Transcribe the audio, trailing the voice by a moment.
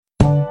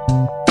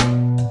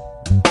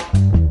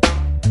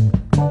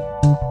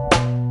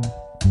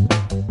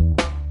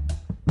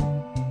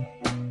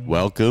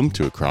Welcome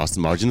to Across the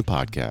Margin the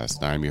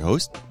Podcast. I'm your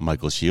host,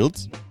 Michael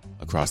Shields.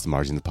 Across the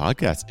Margin the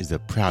Podcast is a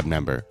proud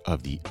member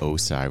of the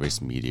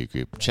Osiris Media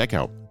Group. Check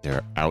out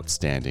their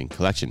outstanding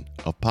collection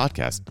of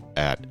podcasts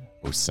at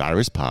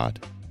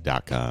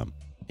osirispod.com.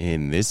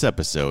 In this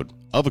episode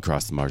of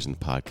Across the Margin the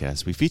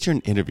Podcast, we feature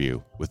an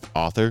interview with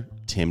author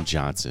Tim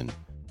Johnston.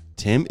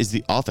 Tim is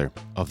the author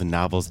of the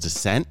novels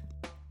Descent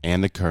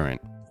and The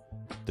Current,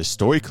 the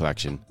story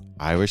collection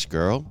Irish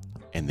Girl,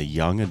 and the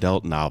young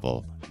adult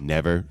novel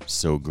Never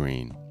So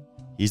Green.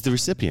 He's the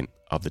recipient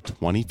of the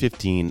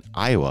 2015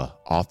 Iowa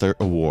Author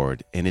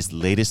Award, and his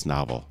latest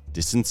novel,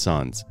 Distant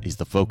Sons, is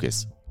the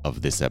focus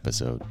of this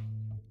episode.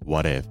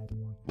 What if?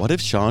 What if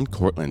Sean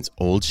Cortland's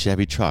old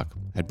Chevy truck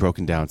had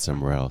broken down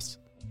somewhere else?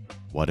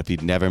 What if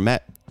he'd never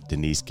met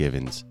Denise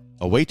Givens,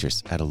 a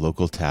waitress at a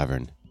local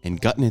tavern,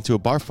 and gotten into a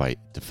bar fight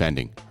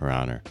defending her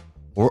honor?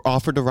 Or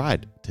offered a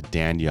ride to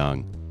Dan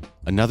Young,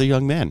 another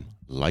young man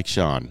like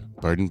Sean,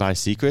 burdened by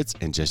secrets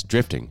and just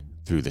drifting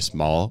through the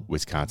small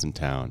Wisconsin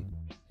town.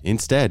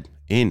 Instead,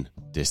 in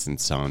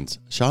Distant Sons,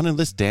 Sean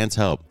enlists Dan's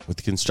help with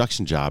a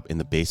construction job in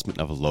the basement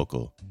of a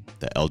local,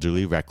 the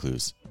elderly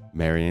recluse,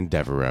 Marion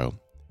Devereaux.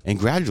 And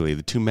gradually,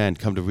 the two men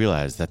come to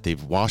realize that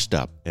they've washed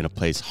up in a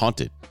place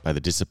haunted by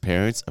the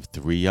disappearance of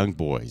three young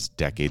boys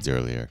decades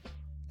earlier.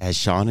 As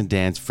Sean and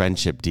Dan's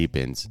friendship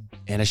deepens,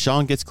 and as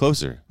Sean gets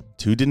closer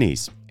to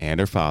Denise and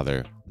her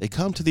father, they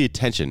come to the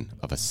attention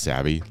of a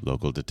savvy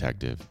local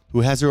detective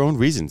who has her own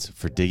reasons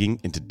for digging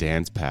into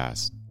Dan's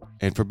past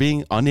and for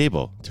being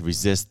unable to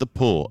resist the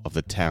pull of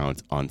the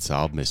town's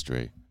unsolved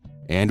mystery.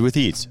 And with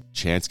each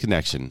chance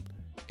connection,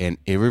 an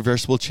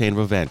irreversible chain of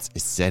events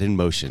is set in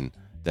motion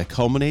that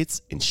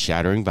culminates in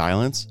shattering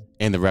violence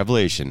and the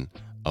revelation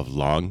of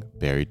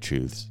long-buried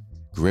truths.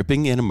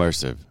 Gripping and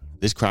immersive,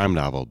 this crime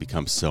novel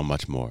becomes so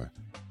much more.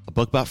 A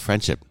book about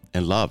friendship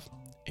and love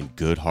and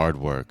good hard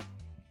work.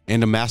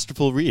 And a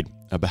masterful read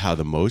about how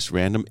the most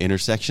random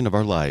intersection of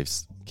our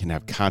lives can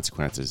have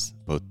consequences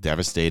both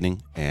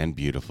devastating and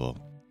beautiful.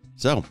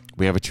 So,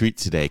 we have a treat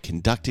today.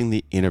 Conducting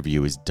the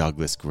interview is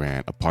Douglas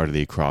Grant, a part of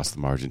the Across the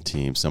Margin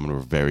team, someone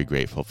we're very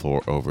grateful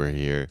for over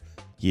here.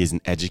 He is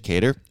an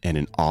educator and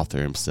an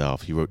author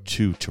himself. He wrote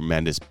two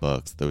tremendous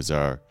books. Those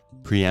are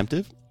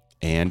Preemptive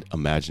and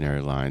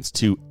Imaginary Lines,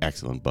 two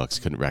excellent books.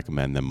 Couldn't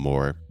recommend them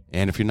more.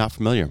 And if you're not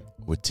familiar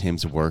with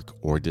Tim's work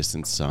or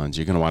Distant Sons,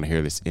 you're going to want to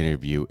hear this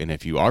interview. And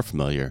if you are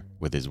familiar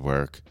with his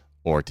work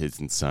or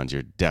Distant Sons,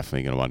 you're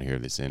definitely going to want to hear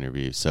this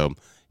interview. So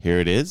here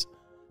it is,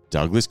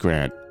 Douglas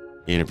Grant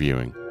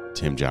interviewing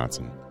Tim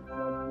Johnston.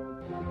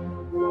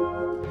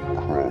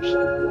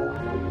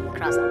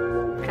 Across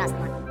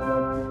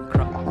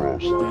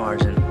the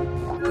margin.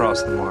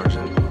 Across the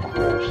margin.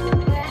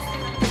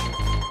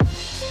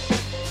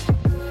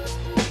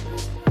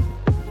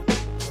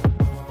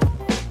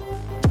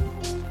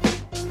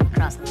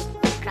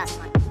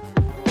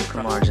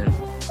 Margin.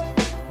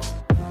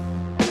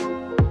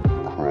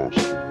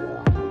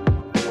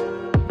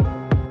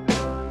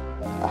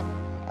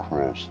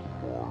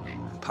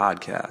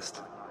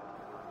 Podcast.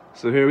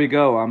 So here we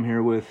go. I'm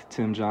here with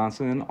Tim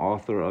Johnston,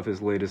 author of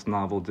his latest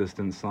novel,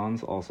 Distant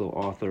Sons, also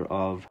author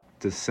of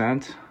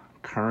Descent,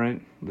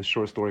 Current, the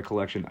short story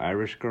collection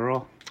Irish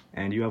Girl,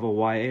 and you have a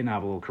YA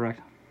novel,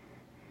 correct?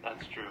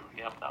 That's true.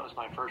 Yep, that was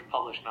my first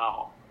published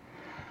novel.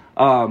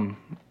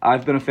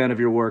 I've been a fan of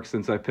your work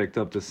since I picked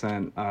up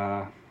Descent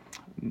a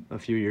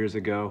few years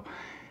ago,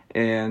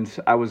 and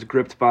I was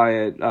gripped by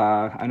it.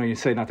 I know you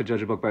say not to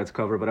judge a book by its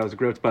cover, but I was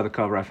gripped by the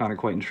cover. I found it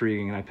quite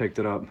intriguing, and I picked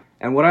it up.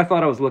 And what I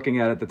thought I was looking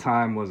at the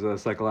time was a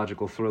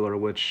psychological thriller,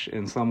 which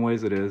in some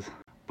ways it is.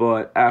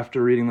 But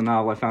after reading the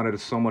novel, I found it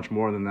is so much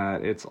more than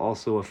that. It's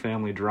also a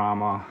family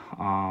drama,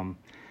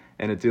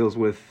 and it deals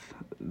with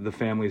the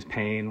family's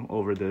pain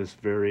over this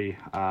very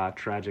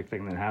tragic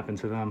thing that happened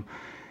to them.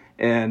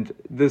 And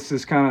this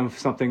is kind of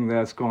something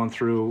that's gone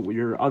through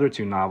your other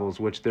two novels,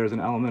 which there's an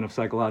element of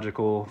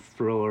psychological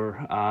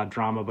thriller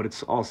drama, but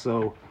it's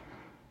also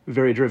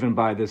very driven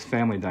by this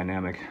family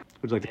dynamic.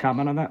 Would you like to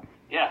comment on that?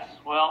 Yes.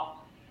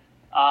 Well,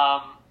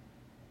 I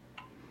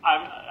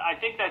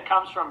think that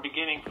comes from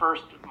beginning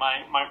first.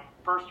 My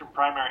first and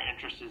primary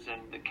interest is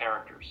in the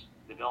characters,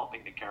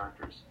 developing the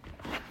characters,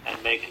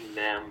 and making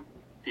them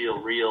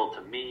feel real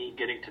to me,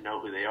 getting to know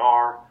who they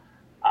are.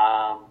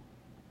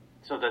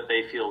 So that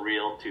they feel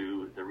real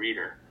to the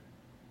reader,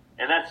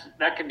 and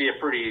that can be a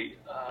pretty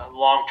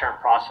long-term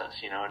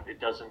process. You know,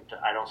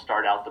 I don't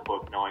start out the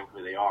book knowing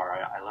who they are.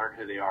 I learn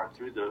who they are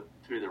through the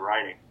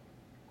writing,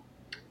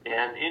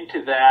 and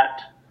into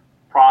that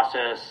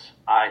process,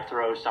 I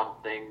throw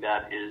something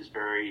that is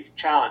very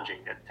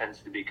challenging. That tends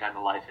to be kind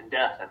of life and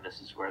death, and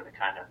this is where the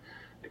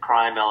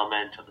crime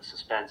element or the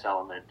suspense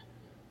element,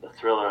 the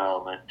thriller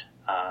element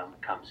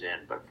comes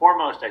in. But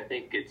foremost, I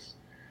think it's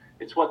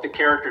what the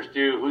characters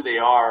do, who they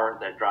are,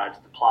 that drives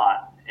the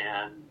plot.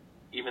 And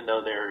even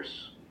though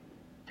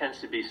tends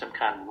to be some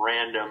kind of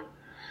random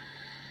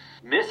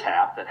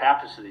mishap that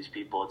happens to these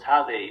people, it's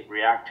how they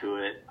react to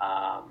it,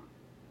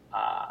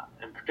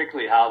 and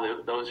particularly how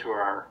those who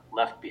are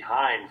left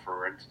behind,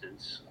 for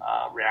instance,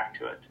 react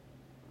to it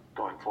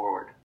going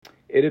forward.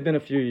 it had been a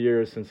few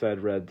years since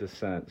I'd read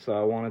Descent, so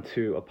I wanted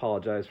to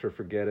apologize for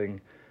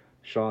forgetting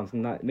Sean's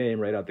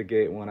name right out the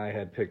gate when I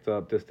had picked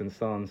up Distant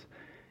Sons.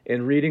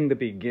 In reading the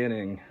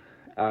beginning,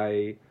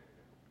 I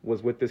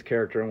was with this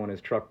character when his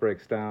truck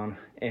breaks down,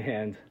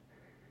 and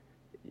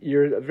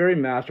you're very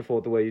masterful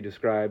at the way you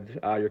described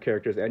your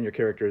characters and your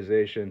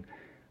characterization.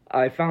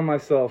 I found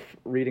myself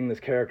reading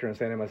this character and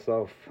saying to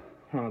myself,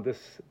 this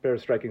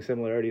bears striking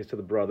similarities to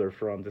the brother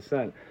from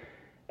Descent.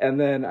 And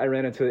then I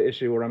ran into the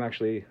issue where I'm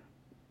actually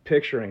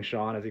picturing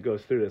Sean as he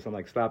goes through this. I'm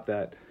like, stop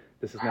that.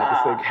 This is not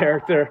the same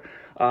character.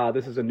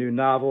 This is a new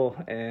novel.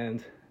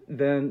 And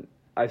then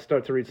I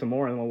start to read some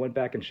more, and I went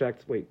back and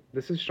checked, wait,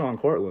 this is Sean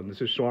Cortland.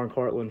 This is Sean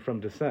Cortland from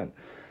Descent.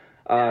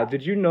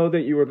 Did you know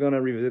that you were going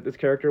to revisit this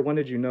character? When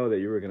did you know that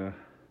you were going to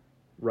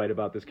write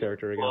about this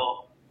character again?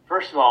 Well,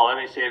 first of all, let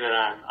me say that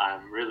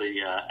I'm really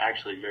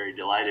actually very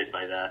delighted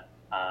by that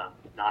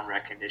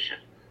non-recognition.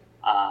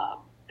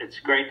 It's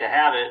great to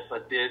have it,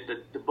 but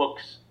the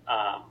books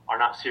are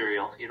not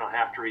serial. You don't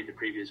have to read the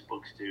previous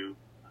books to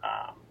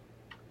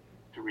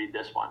read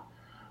this one.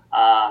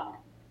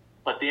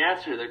 But the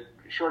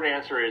short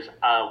answer is,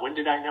 when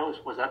did I know?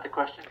 Was that the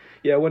question?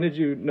 Yeah, when did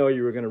you know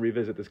you were going to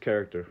revisit this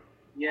character?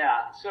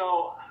 Yeah,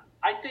 so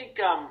I think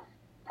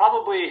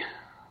probably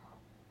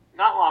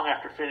not long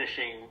after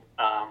finishing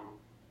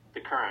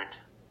The Current,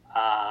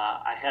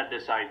 I had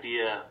this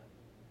idea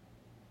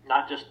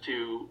not just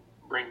to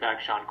bring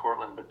back Sean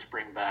Cortland, but to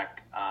bring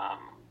back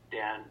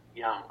Dan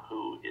Young,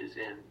 who is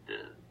in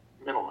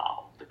the middle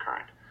novel, The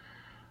Current,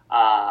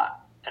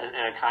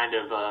 and a kind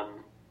of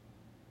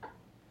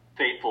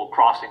fateful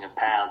crossing of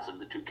paths of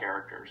the two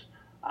characters.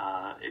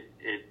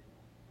 It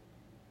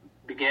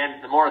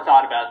began, the more I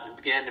thought about it, it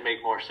began to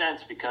make more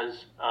sense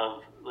because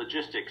of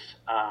logistics,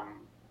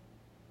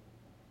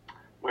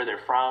 where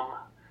they're from,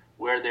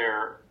 where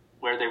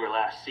they were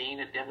last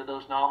seen at the end of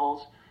those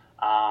novels.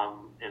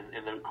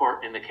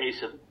 In the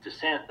case of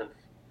Descent,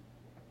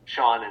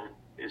 Sean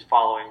is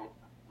following,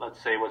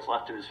 let's say, what's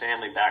left of his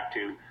family back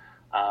to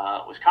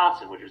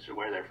Wisconsin, which is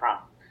where they're from,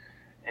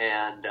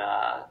 and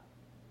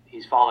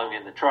he's following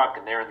in the truck,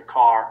 and they're in the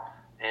car,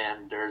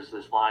 and there's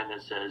this line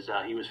that says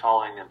he was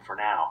following them for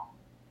now.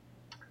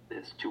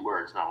 It's two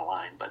words, not a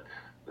line, but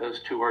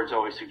those two words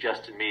always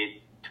suggested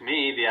to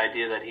me the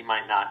idea that he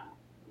might not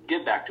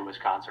get back to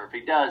Wisconsin. Or if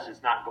he does,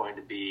 it's not going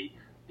to be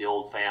the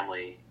old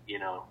family,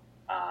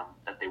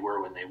 that they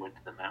were when they went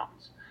to the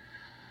mountains.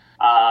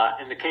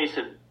 In the case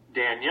of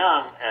Dan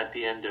Young, at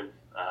the end of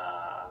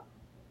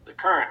The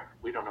Current,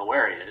 we don't know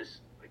where he is,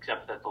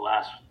 except that the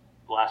last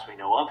we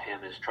know of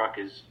him, his truck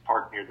is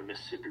parked near the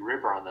Mississippi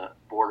River on the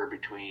border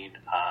between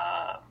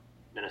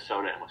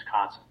Minnesota and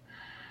Wisconsin.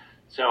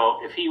 So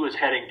if he was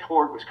heading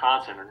toward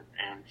Wisconsin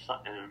and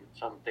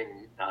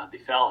something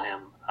befell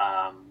him,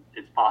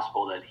 it's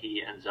possible that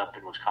he ends up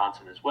in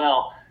Wisconsin as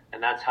well,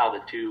 and that's how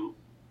the two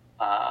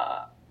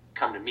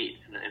come to meet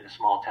in a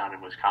small town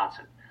in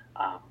Wisconsin,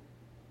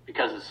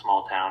 because it's a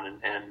small town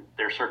and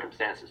their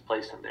circumstances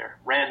place them there.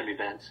 Random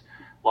events,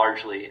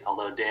 largely,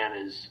 although Dan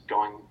is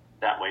going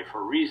that way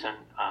for a reason.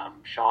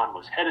 Sean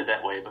was headed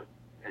that way, but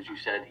as you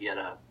said, he had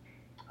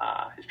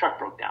his truck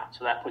broke down,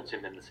 so that puts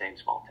him in the same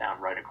small town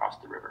right across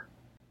the river.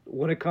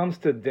 When it comes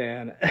to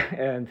Dan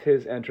and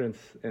his entrance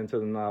into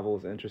the novel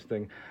is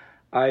interesting.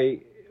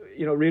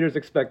 Readers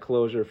expect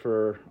closure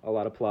for a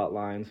lot of plot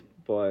lines,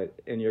 but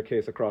in your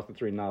case, across the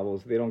three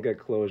novels, they don't get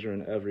closure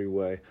in every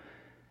way.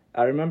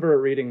 I remember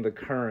reading The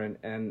Current,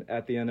 and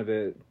at the end of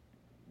it,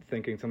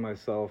 thinking to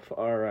myself,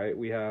 all right,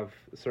 we have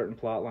certain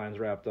plot lines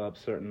wrapped up,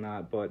 certain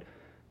not, but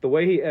the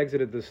way he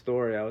exited the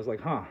story, I was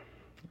like,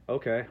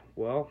 okay,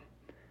 well,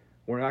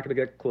 we're not going to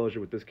get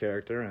closure with this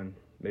character, and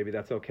maybe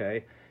that's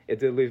okay. It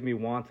did leave me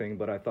wanting,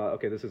 but I thought,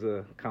 okay, this is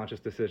a conscious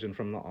decision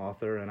from the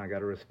author, and I got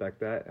to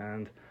respect that.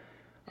 And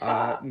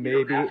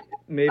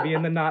maybe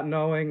in the not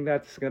knowing,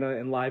 that's going to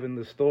enliven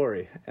the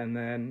story. And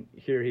then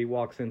here he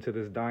walks into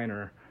this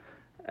diner,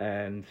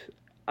 and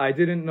I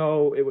didn't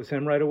know it was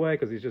him right away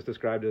because he's just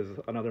described as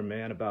another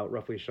man about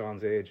roughly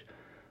Sean's age.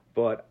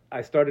 But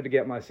I started to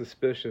get my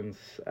suspicions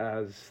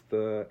as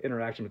the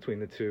interaction between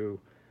the two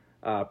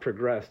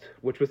progressed,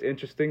 which was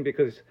interesting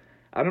because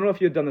I don't know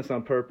if you had done this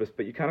on purpose,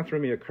 but you kind of threw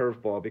me a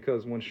curveball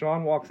because when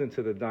Sean walks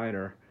into the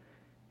diner,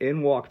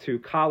 in walk two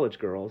college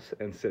girls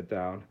and sit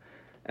down,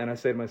 and I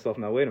say to myself,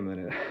 now wait a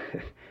minute,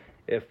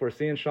 if we're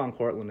seeing Sean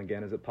Cortland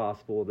again, is it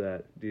possible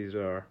that these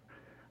are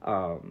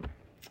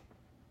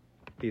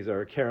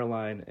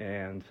Caroline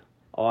and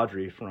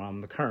Audrey from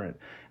The Current?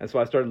 And so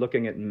I started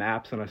looking at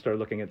maps and I started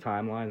looking at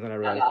timelines, and I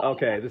realized,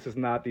 okay, this is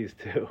not these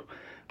two.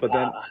 But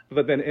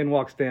then in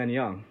walks Dan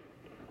Young.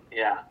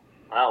 Yeah.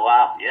 Oh,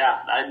 wow. Yeah.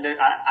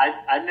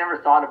 I never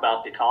thought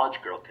about the college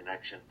girl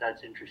connection.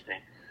 That's interesting.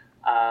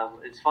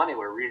 It's funny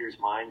where readers'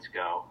 minds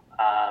go,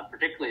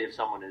 particularly if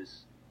someone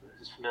is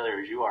as familiar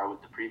as you are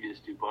with the previous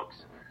two books.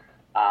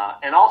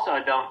 And also,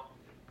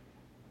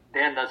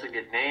 Dan doesn't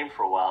get named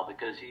for a while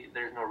because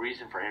there's no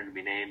reason for him to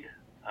be named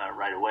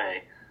right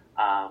away.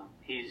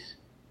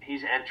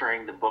 He's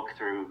entering the book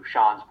through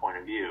Sean's point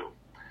of view.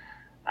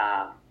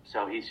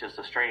 So he's just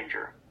a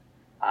stranger.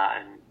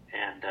 and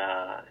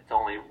it's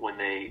only when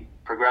they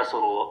progress a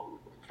little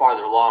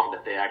farther along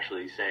that they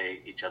actually say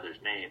each other's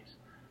names.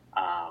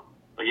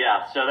 But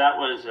yeah, so that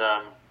was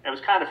it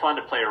was kind of fun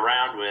to play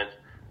around with,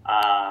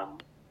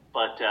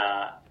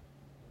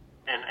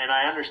 and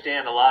I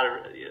understand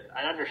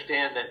I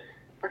understand that,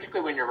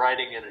 particularly when you're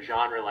writing in a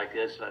genre like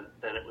this,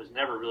 that it was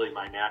never really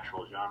my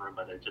natural genre,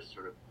 but I just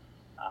sort of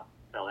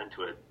fell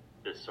into it.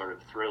 This sort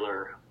of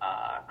thriller,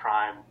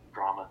 crime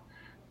drama.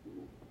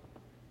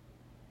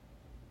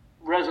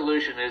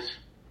 Resolution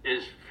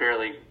is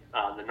fairly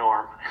the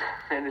norm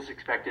and is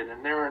expected,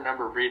 and there were a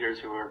number of readers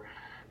who were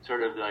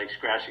sort of like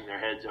scratching their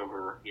heads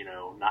over,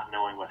 not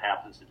knowing what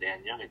happens to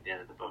Dan Young at the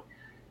end of the book.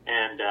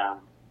 And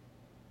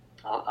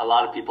a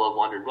lot of people have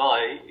wondered, well,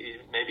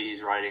 maybe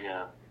he's writing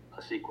a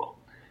sequel.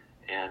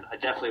 And I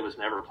definitely was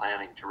never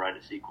planning to write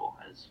a sequel,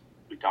 as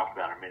we talked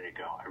about a minute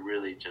ago. I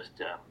really just,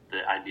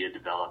 the idea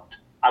developed.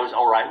 I was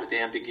all right with the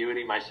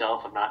ambiguity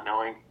myself of not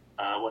knowing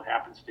what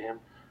happens to him,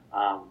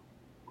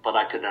 but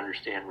I could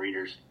understand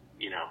readers,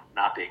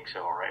 not being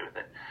so all right with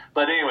it.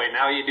 But anyway,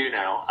 now you do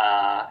know,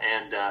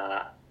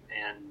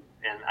 and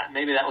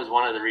maybe that was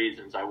one of the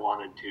reasons I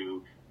wanted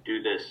to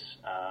do this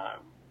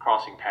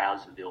crossing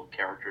paths of the old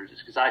characters, is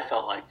because I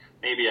felt like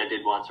maybe I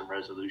did want some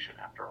resolution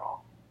after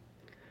all.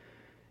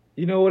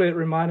 You know what it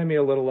reminded me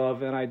a little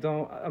of, and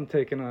I'm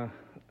taking a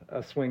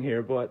swing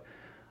here, but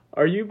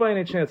are you by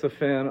any chance a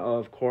fan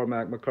of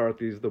Cormac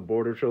McCarthy's The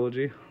Border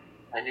Trilogy?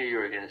 I knew you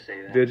were going to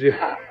say that. Did you?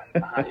 Yeah.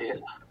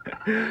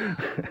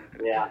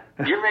 Yeah.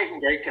 You're making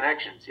great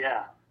connections,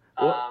 yeah.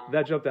 Well,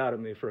 that jumped out at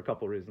me for a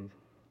couple reasons.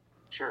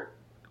 Sure.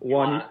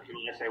 One, you want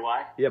to say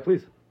why? Yeah,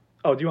 please.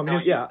 Oh, do you want me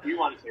to? Yeah. You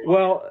want to say why?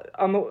 Well,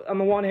 on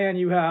the one hand,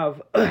 you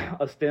have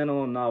a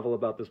standalone novel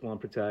about this one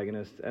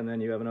protagonist, and then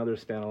you have another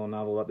standalone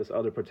novel about this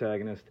other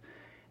protagonist.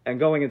 And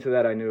going into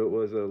that, I knew it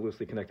was a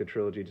loosely connected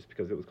trilogy just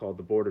because it was called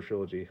The Border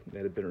Trilogy.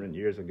 It had been written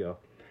years ago.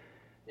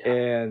 Yeah.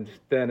 And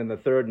then in the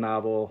third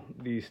novel,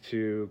 these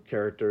two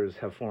characters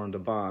have formed a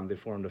bond. They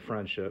formed a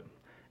friendship.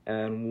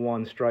 And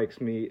one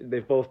strikes me,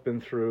 they've both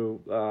been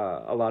through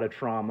a lot of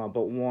trauma,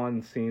 but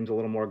one seems a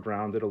little more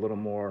grounded, a little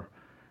more,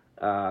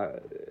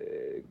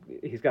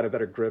 he's got a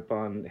better grip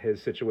on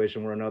his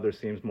situation, where another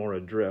seems more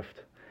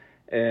adrift.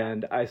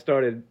 And I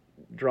started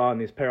drawing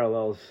these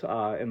parallels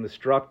in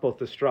both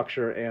the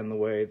structure and the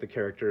way the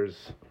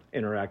characters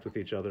interact with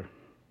each other.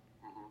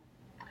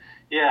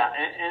 Yeah,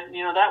 and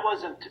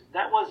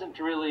that wasn't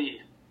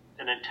really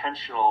an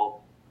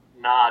intentional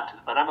nod,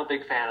 but I'm a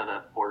big fan of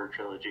the Border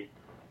Trilogy,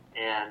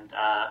 and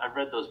I've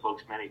read those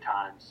books many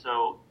times.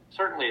 So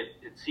certainly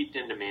it seeped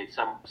into me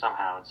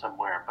somehow and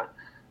somewhere, but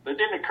it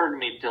didn't occur to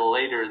me till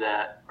later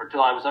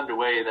till I was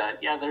underway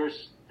that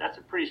that's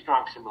a pretty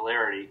strong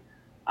similarity.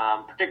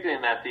 Particularly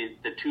in that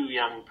the two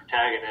young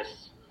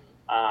protagonists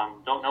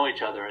don't know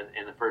each other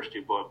in the first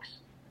two books.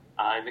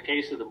 In the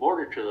case of the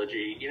Border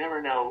Trilogy, you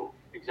never know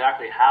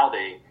exactly how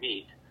they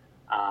meet.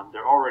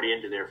 They're already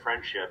into their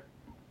friendship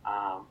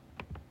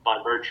by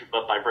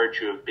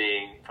virtue of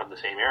being from the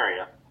same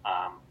area,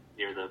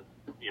 near the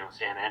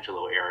San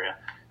Angelo area,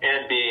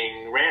 and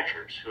being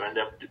ranchers who end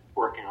up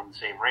working on the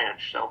same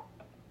ranch. So,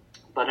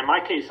 but in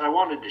my case, I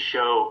wanted to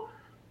show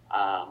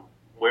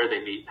where they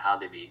meet, how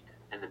they meet,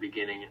 in the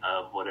beginning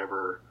of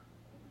whatever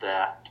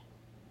that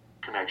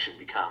connection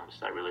becomes,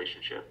 that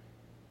relationship.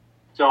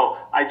 So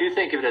I do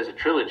think of it as a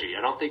trilogy.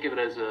 I don't think of it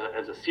as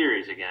a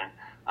series again.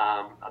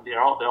 They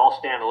all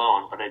stand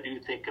alone, but I do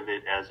think of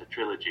it as a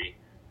trilogy.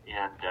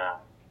 And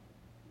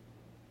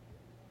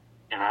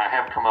I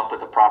haven't come up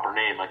with a proper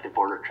name like the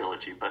Border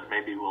Trilogy, but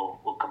maybe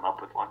we'll come up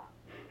with one.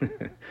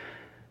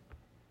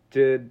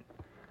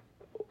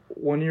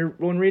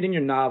 When reading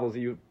your novels,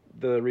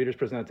 the reader's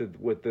presented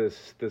with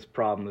this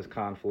problem, this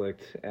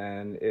conflict,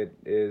 and it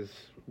is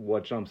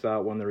what jumps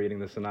out when they're reading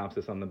the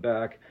synopsis on the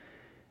back,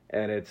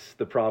 and it's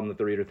the problem that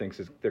the reader thinks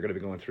they're going to be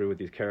going through with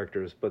these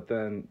characters. But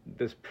then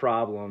this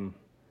problem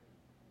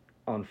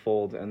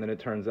unfolds, and then it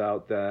turns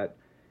out that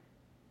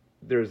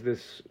there's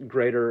this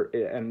greater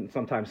and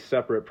sometimes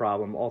separate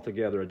problem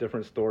altogether, a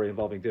different story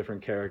involving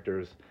different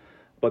characters,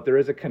 but there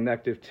is a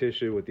connective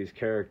tissue with these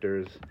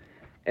characters.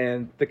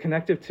 And the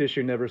connective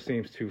tissue never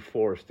seems too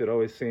forced. It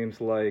always seems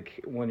like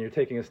when you're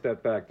taking a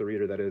step back, the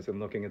reader that is, and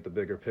looking at the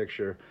bigger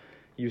picture,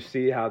 you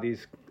see how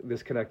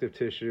this connective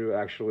tissue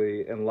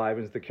actually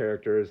enlivens the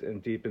characters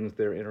and deepens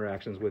their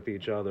interactions with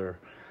each other.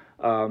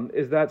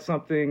 Is that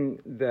something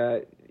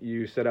that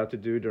you set out to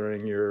do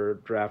during your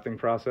drafting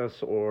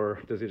process,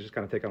 or does it just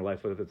kind of take on a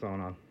life of its own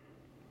on?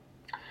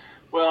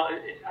 Well,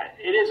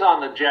 it is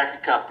on the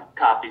jacket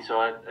copy, so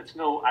I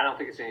don't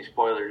think it's any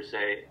spoiler to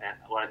say.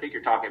 What I think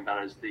you're talking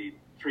about is the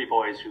three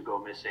boys who go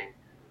missing.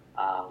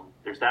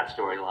 There's that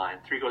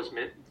storyline. Three boys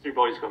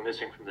go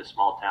missing from this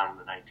small town in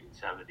the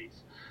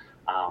 1970s.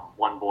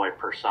 One boy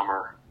per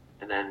summer,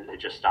 and then it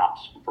just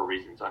stops for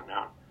reasons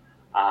unknown.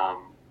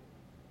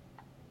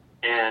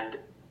 And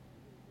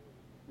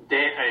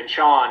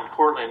Sean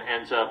Cortland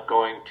ends up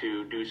going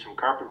to do some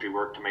carpentry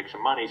work to make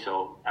some money.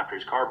 So after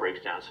his car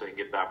breaks down, so he can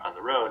get back on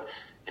the road,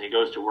 and he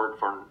goes to work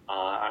for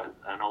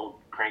an old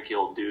cranky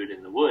old dude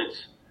in the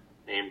woods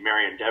named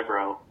Marion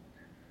Devereaux,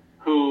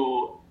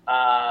 who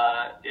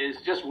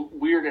is just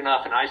weird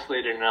enough and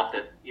isolated enough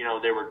that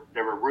there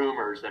were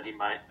rumors that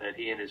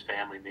he and his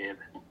family may have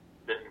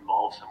been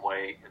involved some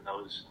way in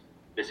those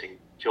missing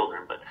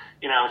children. But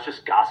it's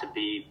just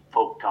gossipy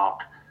folk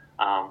talk,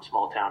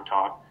 small town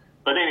talk.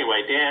 But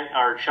anyway,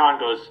 Sean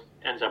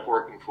ends up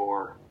working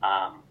for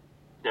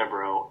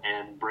Devereaux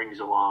and brings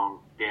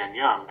along Dan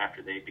Young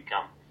after they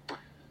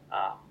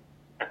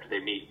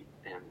meet,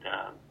 and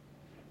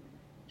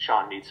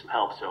Sean needs some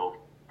help, so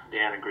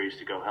Dan agrees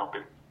to go help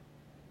him.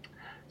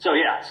 So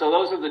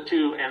those are the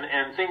two,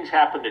 and things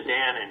happen to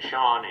Dan and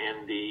Sean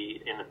in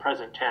the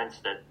present tense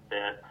that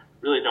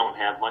really don't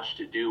have much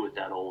to do with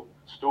that old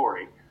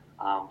story,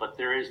 but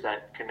there is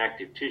that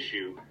connective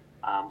tissue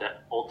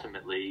that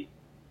ultimately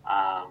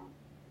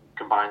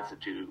connects the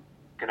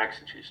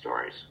two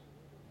stories.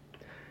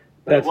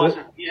 But it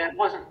wasn't.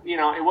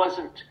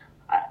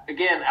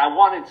 Again, I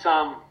wanted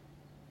some.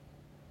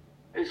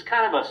 It's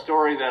kind of a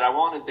story that I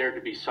wanted there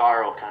to be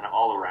sorrow kind of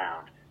all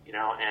around,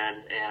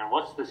 and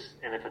what's this,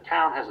 and if a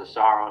town has a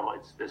sorrow,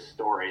 it's this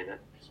story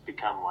that's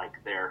become like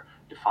their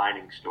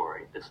defining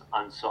story, this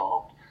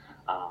unsolved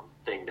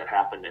thing that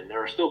happened, and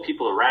there are still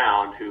people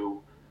around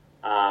who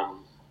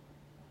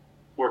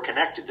were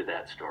connected to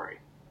that story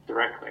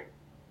directly,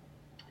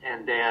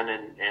 and Dan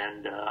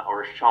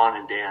or Sean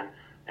and Dan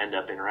end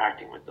up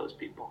interacting with those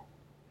people.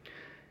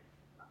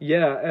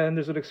 Yeah, and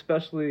there's an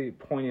especially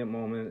poignant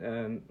moment,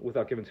 and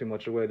without giving too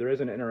much away, there is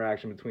an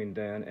interaction between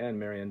Dan and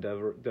Marion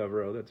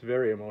Devereaux that's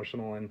very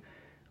emotional, and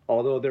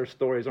although their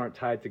stories aren't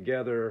tied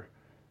together,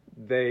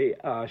 they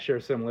share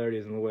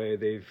similarities in the way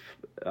they've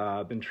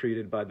been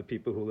treated by the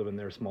people who live in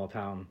their small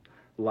town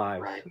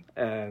lives. Right.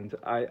 And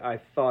I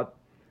thought,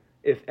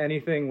 if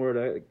anything were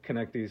to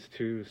connect these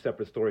two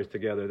separate stories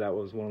together, that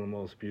was one of the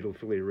most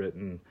beautifully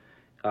written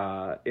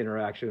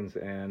interactions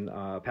and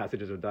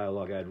passages of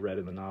dialogue I'd read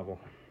in the novel.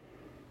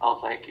 Oh,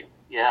 thank you.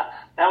 Yeah,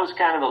 that was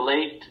kind of a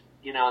late,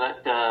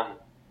 that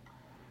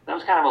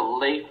was kind of a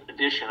late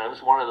addition. That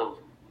was one of the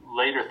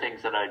later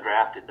things that I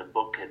drafted. The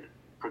book had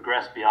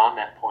progressed beyond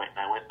that point,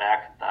 and I went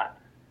back and thought,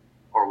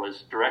 or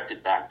was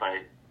directed back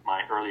by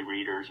my early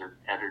readers or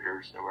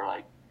editors that were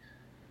like,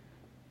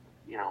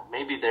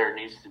 maybe there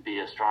needs to be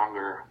a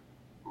stronger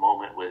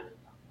moment with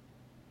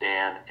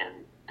Dan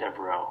and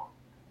Devereaux.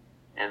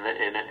 And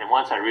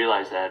once I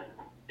realized that,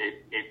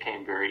 it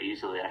came very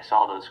easily. I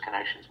saw those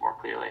connections more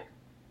clearly.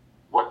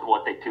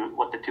 What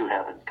the two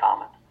have in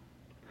common.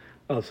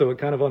 Oh, so it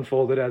kind of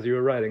unfolded as you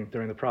were writing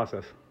during the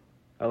process.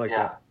 I like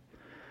that.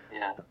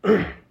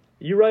 Yeah.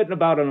 You write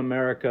about an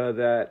America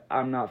that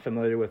I'm not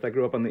familiar with. I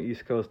grew up on the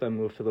East Coast. I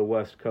moved to the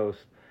West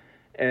Coast.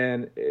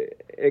 And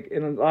it,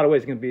 in a lot of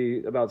ways, it can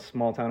be about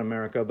small-town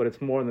America, but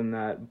it's more than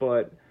that.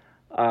 But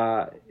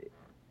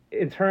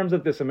in terms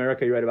of this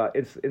America you write about,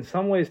 it's in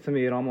some ways, to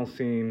me, it almost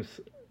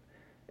seems,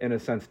 in a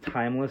sense,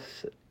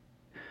 timeless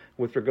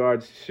with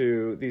regards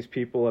to these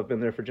people have been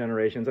there for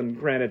generations. And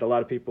granted, a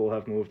lot of people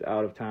have moved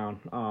out of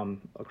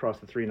town, across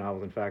the three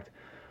novels, in fact.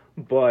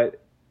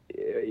 But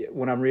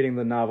when I'm reading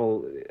the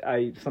novel,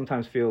 I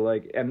sometimes feel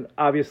like, and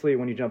obviously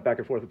when you jump back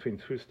and forth between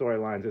two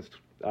storylines, it's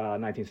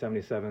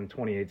 1977,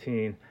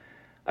 2018,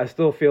 I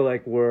still feel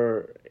like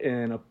we're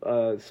in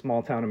a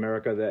small town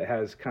America that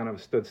has kind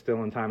of stood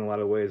still in time in a lot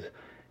of ways.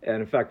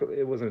 And in fact,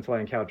 it wasn't until I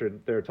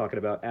encountered, they were talking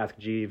about Ask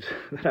Jeeves,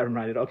 that I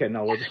reminded, okay,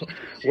 no,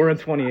 we're in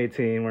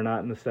 2018, we're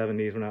not in the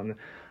 70s, we're not in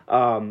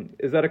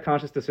the, is that a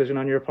conscious decision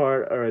on your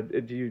part, or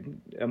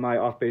am I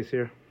off base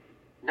here?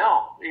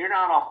 No, you're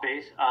not off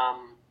base,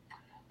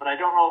 but I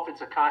don't know if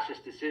it's a conscious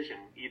decision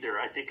either.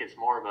 I think it's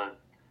more of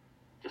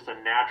just a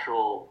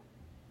natural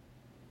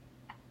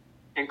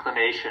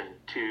inclination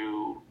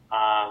to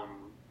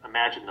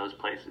imagine those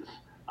places.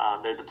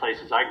 They're the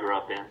places I grew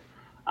up in.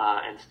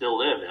 And still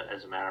live,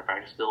 as a matter of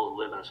fact. I still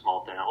live in a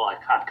small town. Well,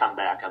 I've come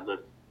back. I've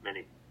lived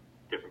many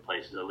different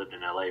places. I lived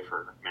in LA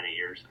for many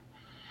years.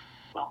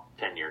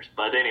 10 years.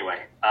 But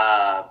anyway,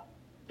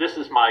 this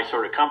is my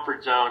sort of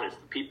comfort zone. It's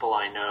the people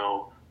I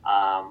know.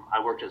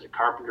 I worked as a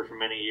carpenter for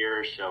many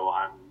years, so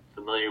I'm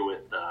familiar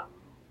with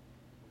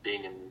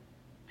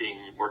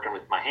working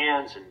with my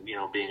hands and,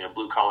 being a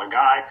blue-collar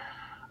guy.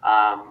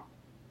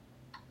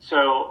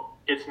 So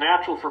it's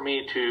natural for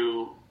me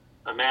to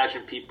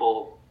imagine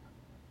people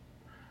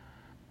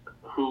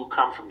who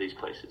come from these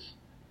places.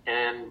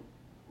 And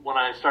when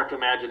I start to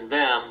imagine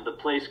them, the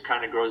place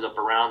kind of grows up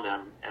around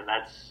them, and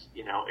that's,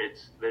 you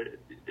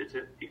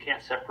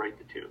can't separate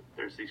the two.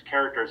 There's these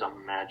characters I'm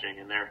imagining,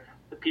 and they're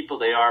the people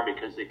they are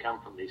because they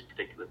come from these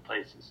particular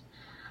places.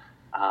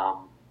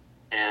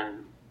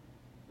 And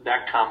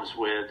that comes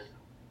with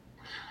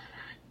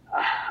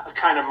a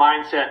kind of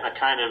mindset and a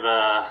kind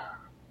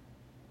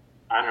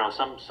of,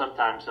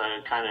 sometimes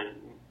a kind of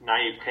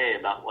naivete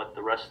about what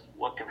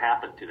can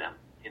happen to them.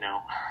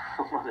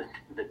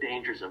 The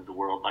dangers of the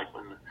world, like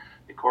when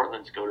the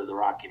Cortlands go to the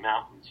Rocky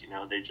Mountains,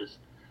 they just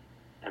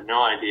have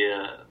no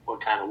idea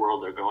what kind of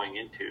world they're going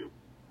into.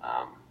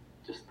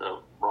 Just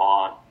the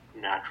raw,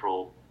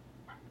 natural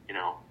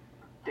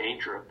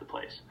danger of the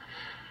place.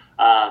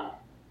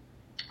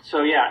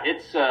 So yeah,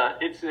 it's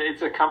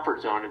a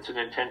comfort zone. It's an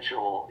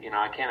intentional,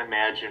 I can't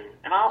imagine.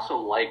 And I also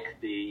like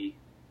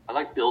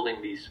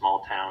building these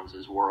small towns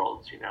as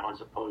worlds,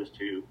 as opposed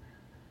to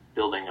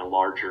building a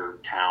larger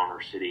town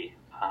or city.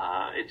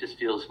 It just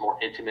feels more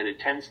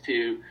intimate.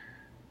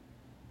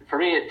 For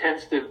me, it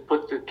tends to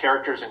put the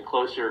characters in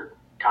closer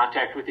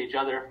contact with each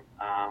other.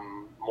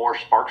 More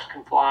sparks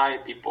can fly.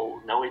 People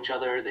know each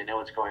other. They know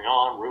what's going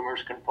on.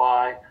 Rumors can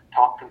fly.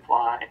 Talk can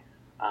fly.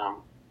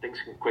 Things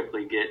can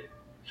quickly get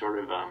sort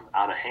of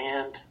out of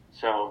hand.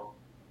 So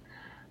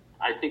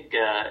I think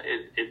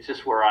it's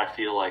just where I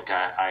feel like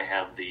I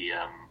have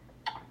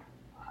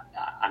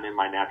I'm in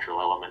my natural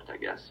element, I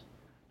guess.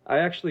 I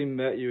actually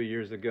met you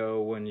years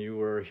ago when you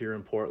were here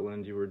in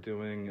Portland. You were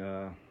doing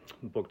a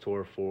book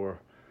tour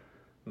for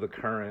The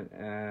Current,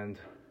 and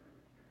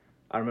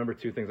I remember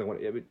two things I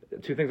wanted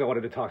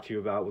to talk to you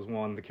about. Was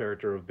one, the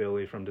character of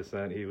Billy from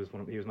Descent. He was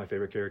my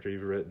favorite character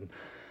you've written,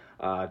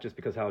 just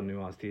because how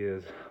nuanced he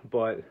is.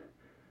 But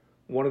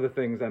one of the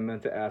things I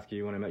meant to ask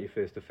you when I met you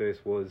face to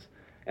face was,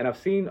 and I've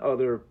seen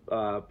other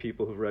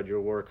people who've read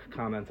your work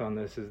comment on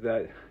this, is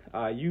that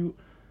you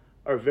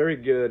are very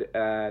good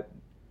at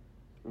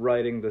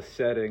writing the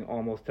setting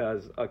almost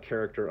as a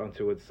character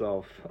unto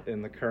itself.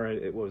 In The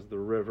Current, it was the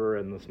river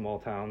and the small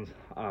towns.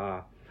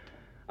 I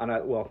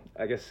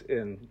guess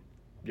in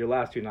your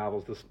last two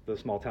novels, the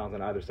small towns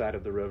on either side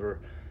of the river.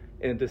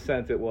 In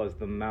Descent, it was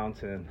the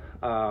mountain.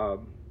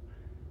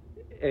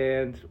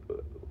 And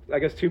I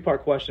guess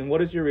two-part question: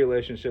 what is your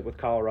relationship with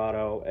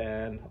Colorado?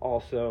 And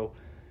also,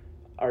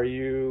 are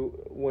you,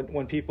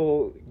 when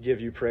people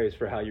give you praise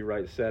for how you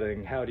write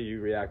setting, how do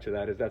you react to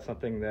that? Is that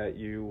something that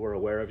you were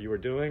aware of you were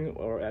doing,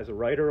 or as a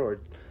writer,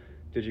 or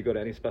did you go to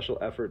any special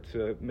effort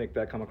to make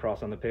that come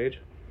across on the page?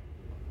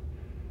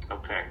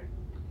 Okay.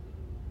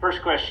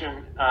 First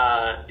question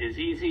is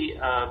easy.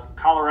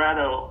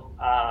 Colorado,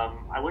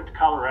 I went to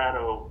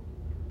Colorado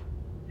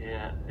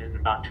in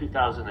about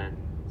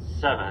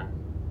 2007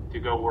 to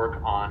go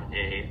work on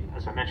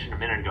as I mentioned a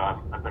minute ago,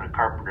 I've been a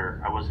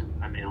carpenter.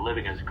 I made a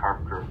living as a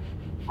carpenter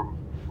for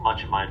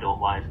much of my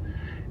adult life.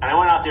 And I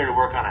went out there to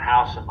work on a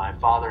house that my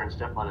father and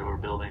stepmother were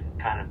building,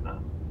 kind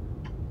of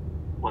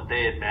what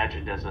they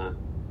imagined as a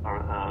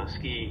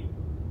ski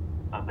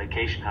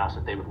vacation house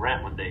that they would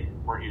rent when they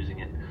weren't using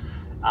it.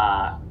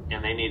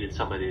 And they needed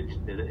somebody.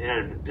 It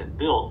had been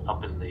built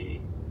up in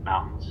the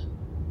mountains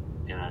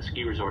in a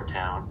ski resort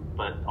town,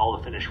 but all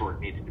the finish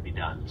work needed to be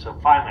done. So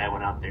finally I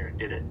went out there and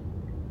did it,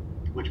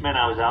 which meant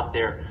I was out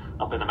there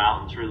up in the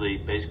mountains really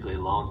basically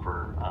alone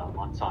for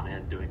months on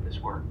end doing this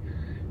work.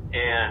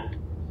 And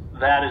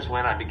that is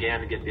when I began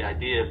to get the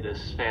idea of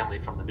this family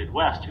from the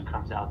Midwest who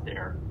comes out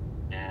there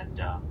and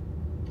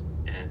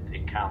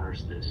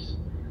encounters this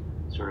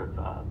sort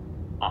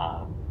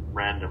of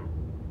random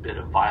bit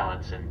of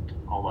violence and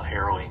all the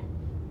harrowing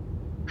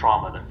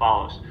trauma that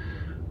follows.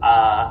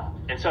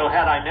 And so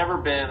had I never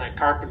been a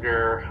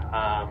carpenter,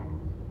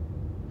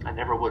 I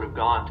never would have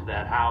gone to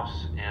that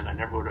house, and I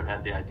never would have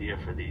had the idea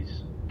for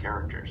these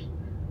characters.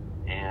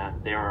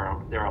 And there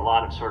are a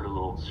lot of sort of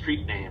little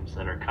street names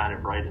that are kind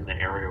of right in the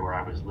area where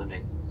I was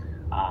living.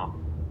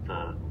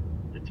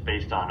 It's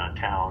based on a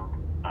town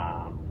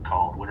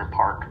called Winter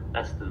Park.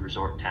 That's the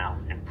resort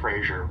town, and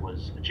Fraser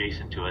was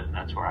adjacent to it, and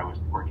that's where I was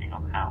working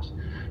on the house.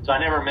 So I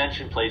never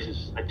mention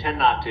places. I tend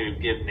not to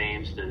give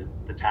names to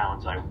the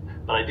towns,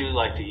 but I do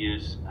like to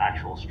use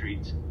actual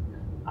streets,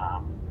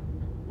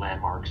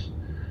 landmarks.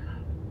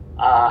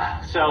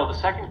 So the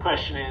second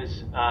question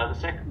is, the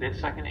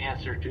second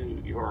answer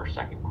to your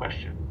second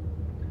question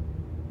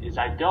is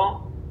I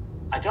don't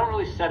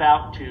really set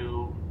out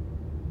to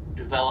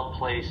develop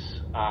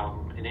place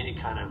in any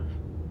kind of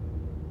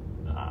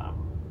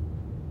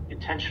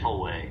intentional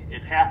way.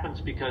 It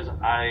happens because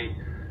I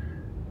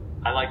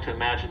like to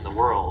imagine the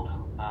world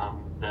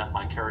that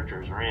my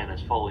characters are in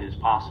as fully as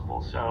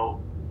possible.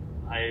 So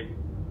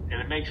and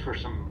it makes for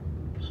some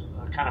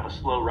kind of a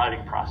slow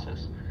writing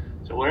process.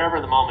 So wherever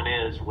the moment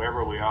is,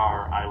 wherever we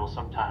are, I will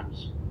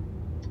sometimes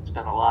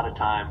spend a lot of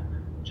time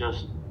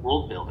just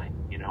world building.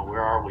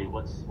 Where are we?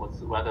 What's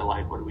the weather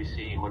like? What are we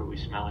seeing? What are we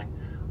smelling?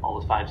 All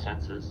the five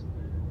senses.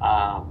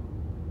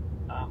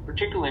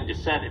 Particularly in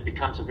Descent, it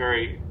becomes a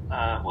very,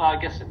 I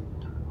guess in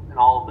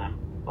all of them,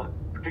 but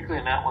particularly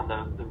in that one,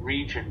 the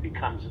region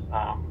becomes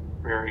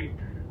very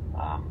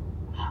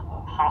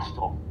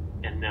hostile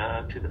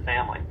to the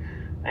family.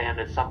 And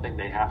it's something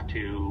they have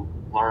to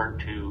learn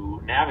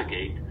to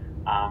navigate,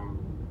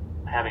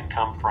 having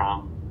come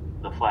from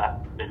the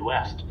flat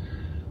Midwest.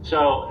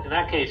 So in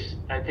that case,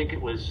 I think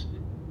it was,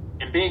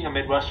 and being a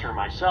Midwesterner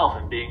myself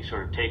and being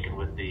sort of taken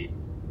with the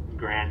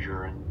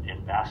grandeur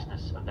and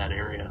vastness of that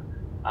area,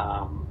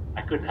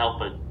 I couldn't help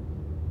but,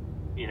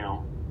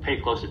 pay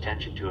close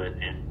attention to it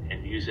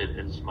and use it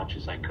as much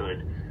as I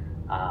could.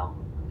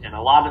 And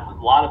a lot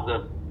of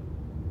the,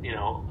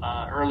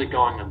 early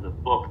going of the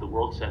book, the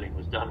world setting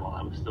was done while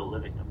I was still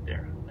living up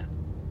there. And,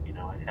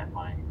 I had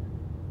my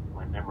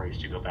memories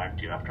to go back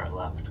to after I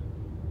left.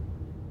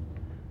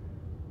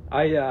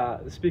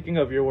 Speaking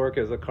of your work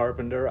as a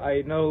carpenter,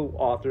 I know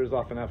authors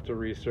often have to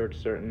research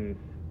certain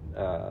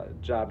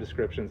job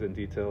descriptions and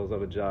details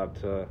of a job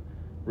to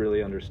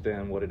really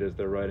understand what it is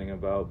they're writing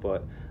about.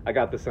 But I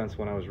got the sense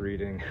when I was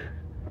reading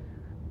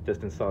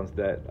Distant Sons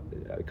that,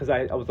 because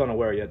I was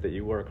unaware yet that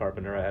you were a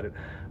carpenter at it,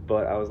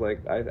 but I was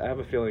like, I have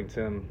a feeling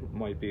Tim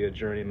might be a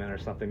journeyman or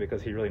something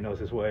because he really knows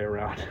his way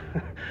around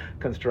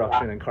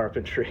construction and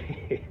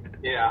carpentry.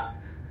 Yeah.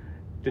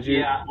 Did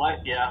you?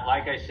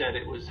 Like I said,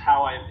 it was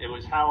how I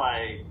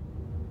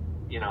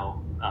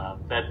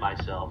fed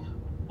myself.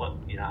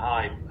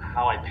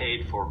 How I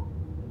paid for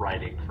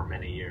writing for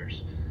many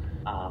years,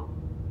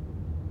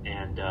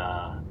 and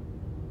I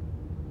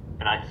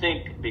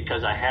think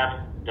because I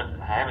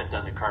haven't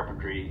done the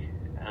carpentry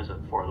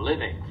for a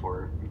living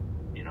for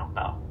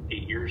about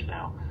 8 years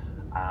now.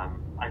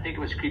 I think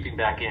it was creeping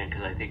back in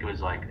because I think it was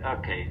like,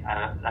 okay,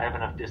 I have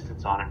enough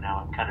distance on it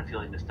now. I'm kind of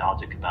feeling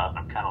nostalgic about it, and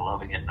I'm kind of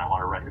loving it, and I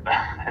want to write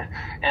about it.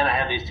 And I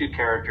have these two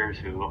characters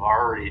who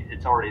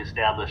it's already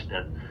established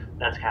that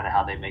that's kind of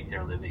how they make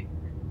their living.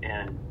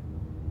 And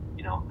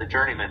the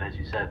journeyman, as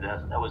you said,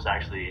 that was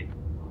actually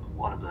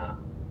one of the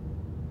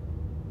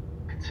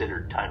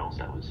considered titles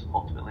that was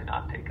ultimately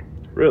not taken.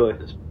 Really?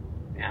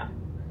 Yeah.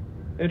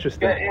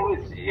 Interesting.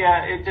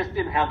 It just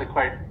didn't have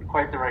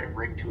quite the right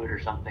ring to it or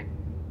something.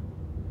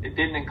 It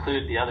didn't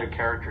include the other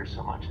characters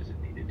so much as it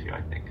needed to,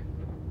 I think.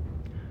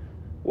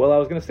 Well, I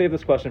was going to save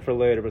this question for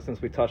later, but since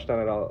we touched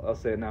on it, I'll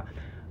say it now.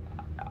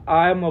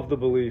 I'm of the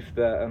belief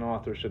that an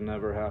author should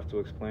never have to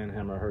explain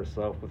him or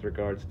herself with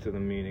regards to the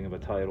meaning of a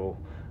title.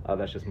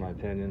 That's just my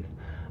opinion.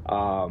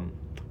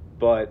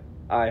 But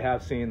I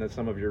have seen that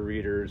some of your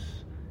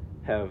readers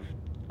have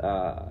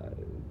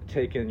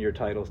taken your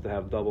titles to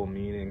have double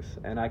meanings,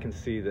 and I can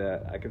see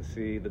that. I can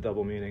see the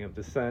double meaning of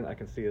Descent. I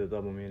can see the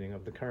double meaning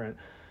of The Current.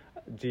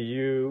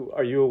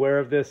 Are you aware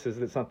of this?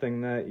 Is it something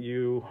that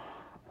you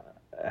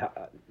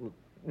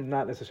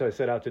not necessarily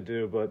set out to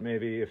do, but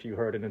maybe if you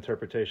heard an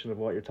interpretation of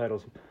what your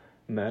titles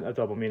meant, a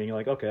double meaning, you're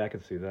like, okay, I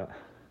can see that.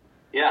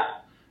 Yeah,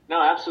 no,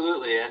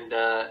 absolutely, and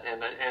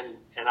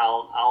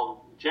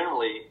I'll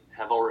generally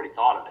have already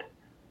thought of it,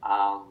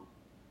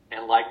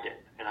 and liked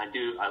it, and I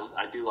do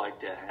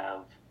like to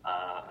have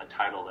a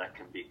title that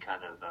can be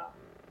kind of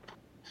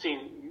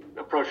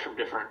approached from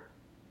different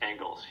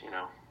angles,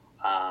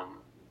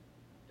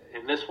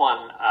 In this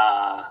one,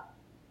 I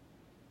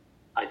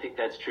think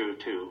that's true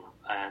too.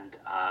 And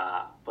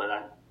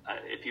but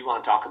if you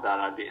want to talk about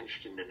it, I'd be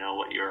interested to know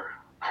what your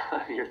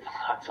your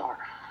thoughts are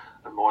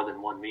on more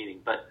than one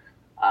meaning. But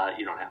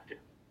you don't have to.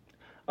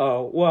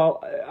 Oh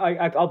well,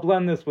 I'll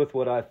blend this with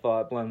what I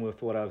thought, blend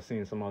with what I've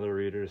seen some other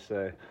readers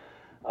say.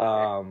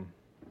 Okay.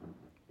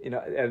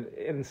 And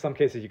in some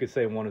cases, you could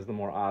say one is the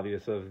more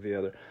obvious of the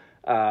other.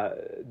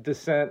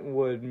 Descent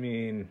would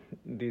mean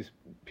these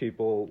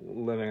people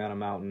living on a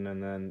mountain,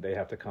 and then they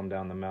have to come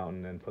down the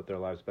mountain and put their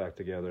lives back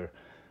together.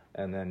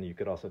 And then you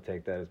could also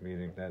take that as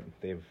meaning that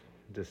they've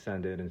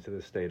descended into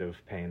the state of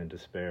pain and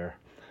despair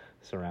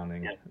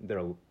surrounding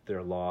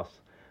their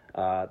loss.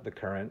 The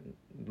current,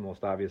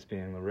 most obvious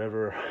being the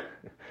river.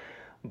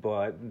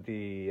 But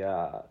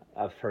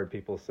I've heard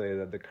people say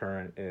that the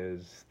current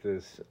is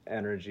this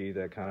energy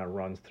that kind of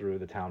runs through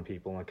the town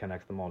people and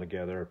connects them all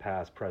together,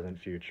 past, present,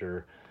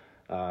 future.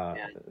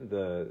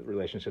 The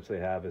relationships they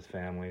have as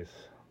families.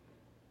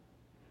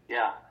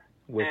 Yeah.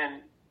 Go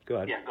ahead.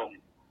 Yeah, go ahead.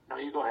 No,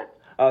 you go ahead.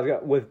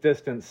 With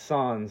Distant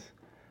Sons,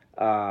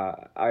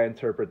 I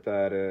interpret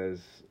that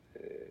as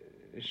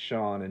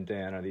Sean and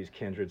Dan are these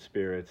kindred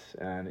spirits,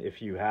 and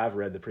if you have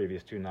read the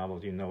previous two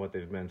novels, you know what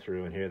they've been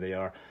through, and here they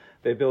are.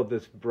 They build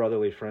this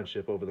brotherly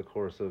friendship over the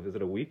course of, is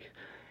it a week?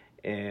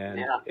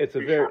 And it's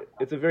a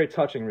very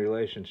touching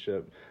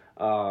relationship,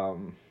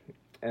 and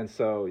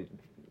so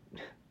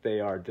they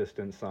are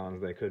distant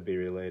sons. They could be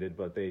related,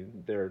 but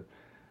they're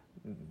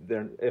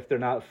if they're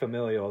not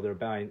familial,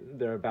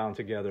 they're bound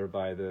together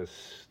by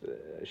this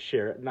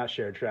not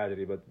shared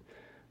tragedy, but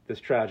this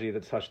tragedy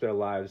that touched their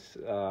lives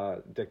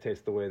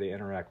dictates the way they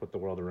interact with the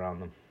world around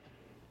them.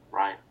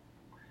 Right,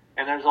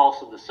 and there's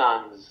also the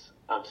sons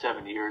of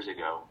 7 years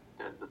ago,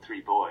 the three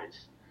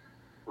boys,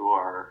 who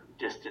are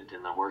distant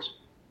in the worst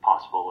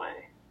possible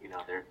way.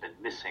 They've been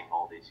missing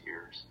all these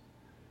years.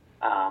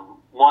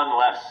 One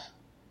less.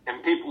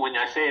 And people, when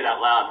I say it out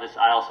loud,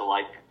 I also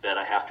like that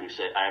I have to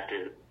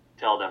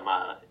tell them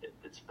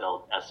it's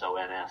spelled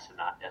SONS and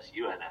not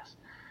SUNS.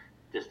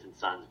 Distant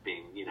sons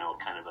being,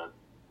 kind of a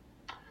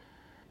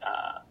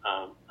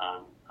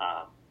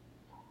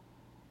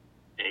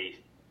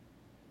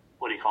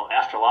what do you call it?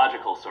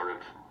 Astrological sort of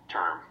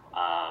term,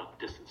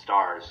 distant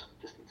stars,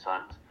 distant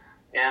suns,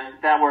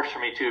 and that works for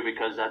me too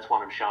because that's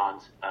one of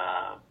Sean's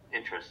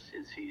interests.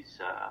 Is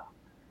he's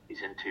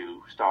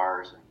into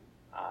stars and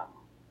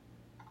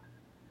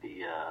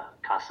the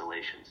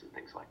constellations and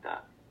things like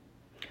that.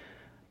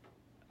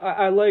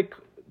 I like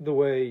the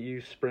way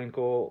you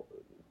sprinkle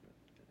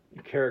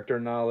character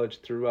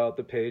knowledge throughout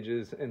the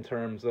pages in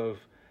terms of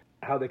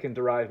how they can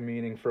derive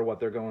meaning for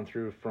what they're going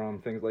through from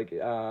things like,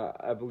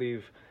 I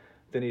believe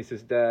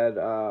Denise's dad,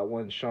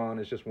 when Sean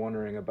is just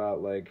wondering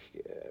about, like,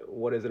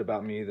 what is it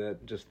about me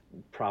that just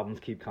problems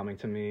keep coming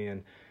to me,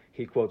 and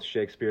he quotes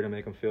Shakespeare to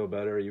make him feel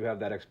better. You have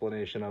that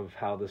explanation of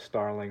how the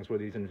starlings were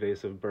these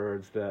invasive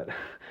birds that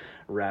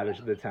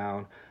ravaged the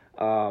town.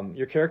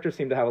 Your characters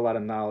seem to have a lot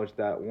of knowledge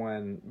that,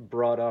 when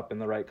brought up in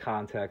the right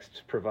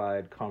context,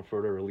 provide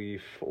comfort or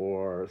relief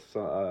or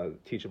a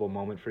teachable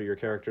moment for your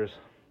characters.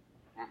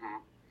 Mm-hmm.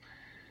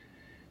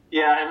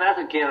 Yeah, and that's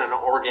again an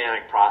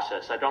organic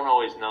process. I don't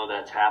always know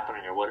that's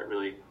happening or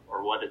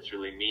what it's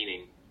really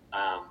meaning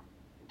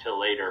until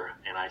later,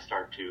 and I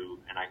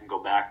can go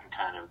back and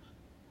kind of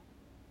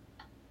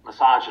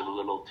massage it a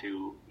little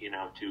to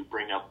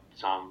bring up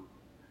some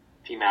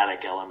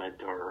thematic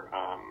element or,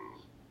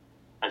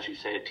 as you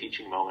say, a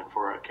teaching moment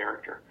for a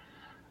character.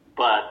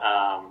 But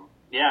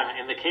yeah,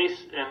 in the case,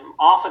 and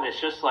often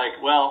it's just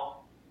like, well,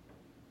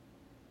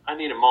 I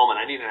need a moment.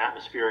 I need an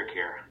atmospheric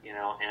here,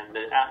 and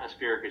the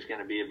atmospheric is going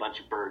to be a bunch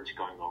of birds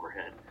going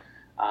overhead,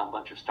 a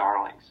bunch of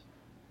starlings,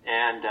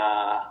 and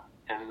I,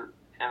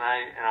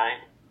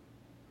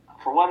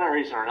 for one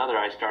reason or another,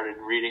 I started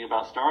reading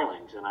about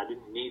starlings, and I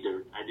didn't need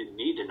to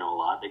know a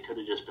lot. They could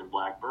have just been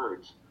black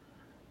birds,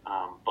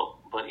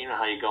 but you know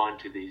how you go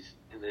into these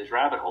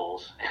rabbit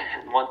holes,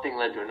 and one thing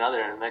led to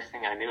another, and the next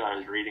thing I knew, I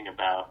was reading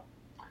about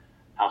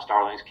how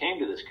starlings came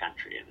to this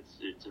country, and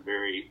it's a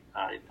very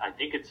I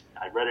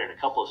read it in a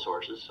couple of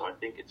sources, so I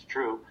think it's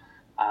true.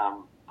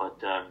 But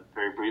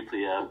very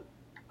briefly,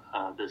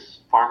 this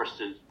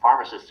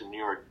pharmacist in New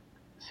York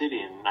City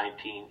in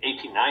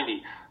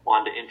 1890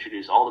 wanted to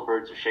introduce all the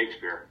birds of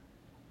Shakespeare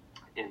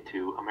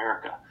into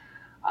America,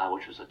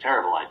 which was a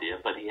terrible idea.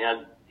 But he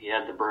had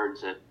the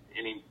birds that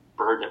any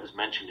bird that was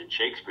mentioned in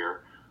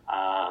Shakespeare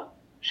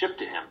shipped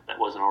to him that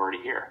wasn't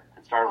already here,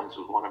 and starlings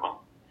was one of them.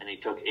 And he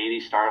took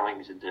 80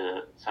 starlings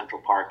into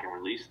Central Park and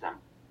released them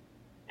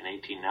in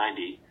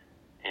 1890.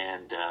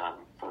 And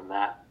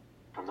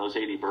from those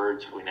 80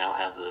 birds, we now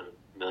have the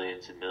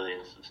millions and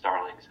millions of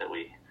starlings that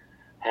we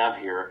have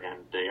here.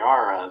 And they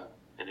are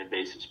an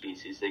invasive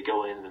species. They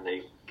go in and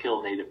they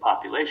kill native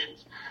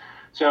populations.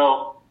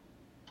 So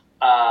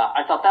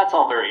I thought that's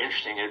all very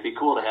interesting. It'd be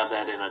cool to have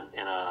that in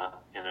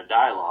a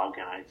dialogue.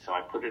 And so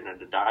I put it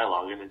in a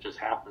dialogue, and it just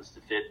happens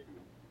to fit,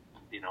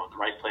 the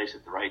right place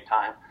at the right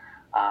time.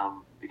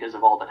 Because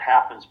of all that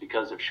happens,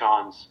 because of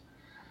Sean's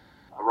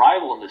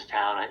arrival in this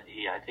town,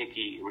 I think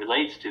he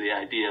relates to the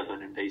idea of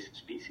an invasive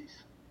species.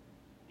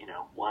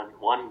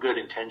 One good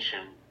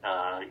intention,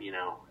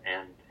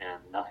 and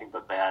nothing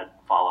but bad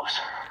follows.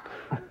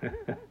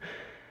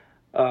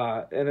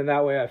 And in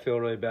that way, I feel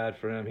really bad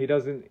for him.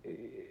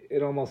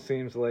 It almost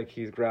seems like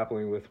he's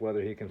grappling with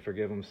whether he can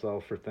forgive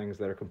himself for things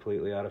that are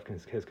completely out of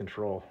his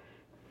control.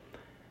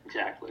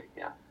 Exactly,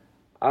 yeah.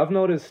 I've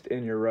noticed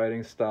in your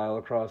writing style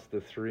across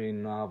the 3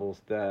 novels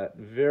that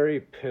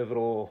very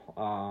pivotal,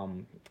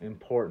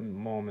 important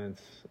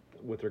moments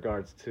with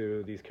regards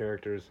to these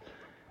characters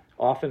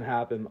often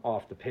happen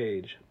off the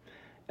page.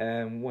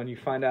 And when you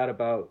find out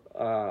about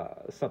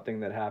something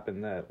that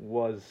happened that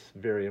was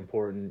very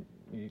important,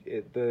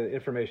 the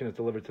information is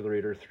delivered to the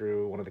reader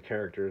through one of the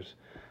characters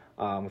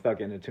without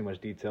getting into too much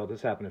detail.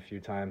 This happened a few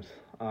times.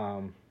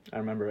 I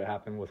remember it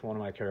happened with one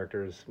of my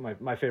characters,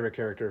 my favorite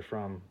character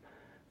from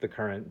the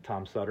current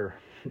Tom Sutter.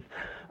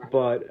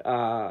 But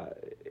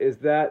is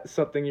that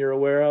something you're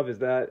aware of? Is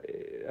that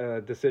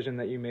a decision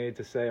that you made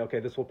to say, okay,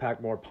 this will pack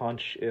more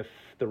punch if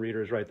the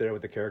reader is right there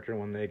with the character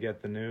when they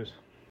get the news?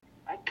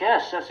 I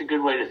guess that's a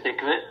good way to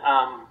think of it.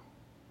 I'm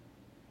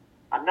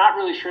not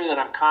really sure that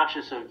I'm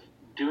conscious of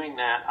doing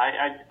that.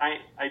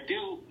 I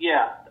do,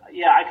 yeah,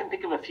 I can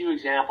think of a few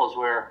examples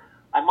where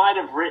I might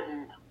have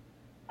written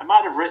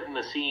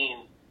the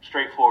scene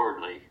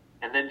straightforwardly,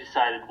 and then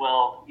decided,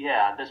 well,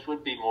 yeah, this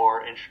would be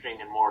more interesting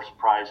and more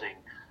surprising,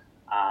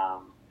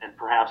 and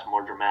perhaps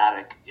more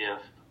dramatic if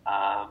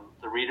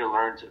the reader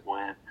learns it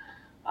when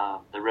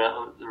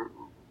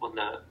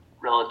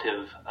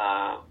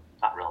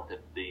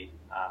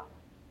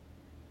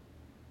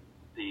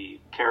the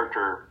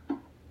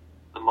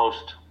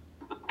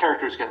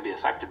character is going to be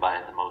affected by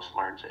it the most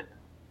learns it.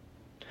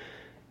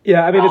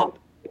 Yeah, I mean,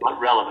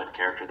 relevant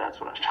character. That's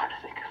what I was trying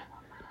to think of.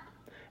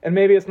 And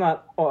maybe it's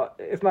not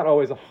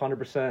always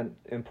 100%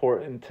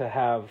 important to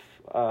have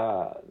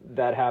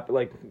that happen.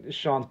 Like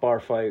Sean's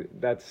bar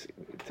fight, that's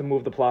to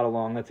move the plot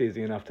along. That's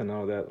easy enough to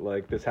know that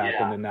like this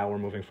happened and now we're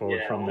moving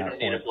forward from that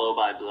point. Yeah, we don't need a blow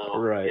by blow.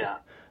 Right. Yeah.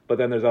 But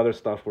then there's other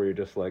stuff where you're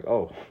just like,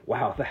 oh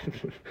wow,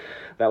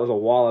 that was a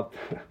wallop.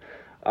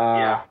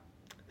 Yeah.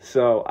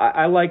 So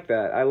I like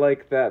that. I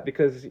like that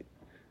because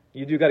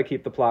you do got to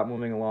keep the plot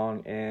moving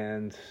along,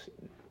 and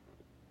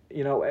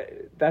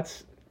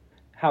that's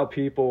how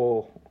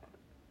people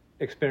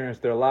experience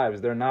their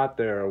lives. They're not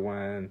there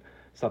when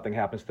something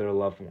happens to their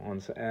loved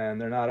ones, and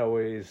they're not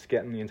always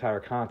getting the entire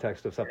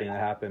context of something that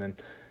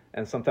happened,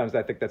 and sometimes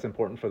I think that's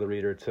important for the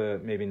reader to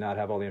maybe not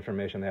have all the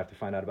information. They have to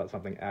find out about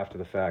something after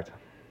the fact.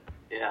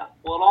 Yeah.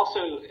 Well,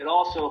 it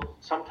also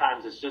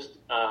sometimes it's just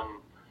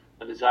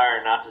a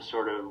desire not to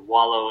sort of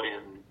wallow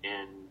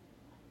in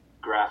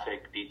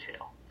graphic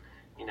detail.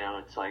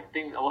 It's like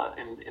things. A lot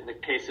in the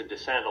case of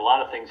Descent, a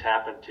lot of things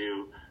happen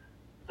to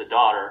the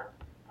daughter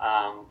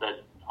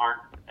that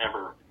aren't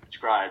ever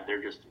described.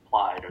 They're just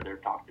implied, or they're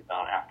talked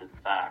about after the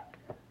fact.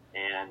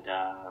 And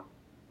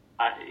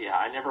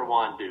I never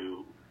want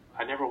to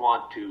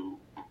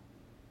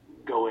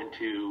go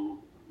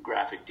into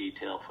graphic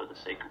detail for the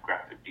sake of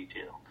graphic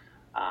detail.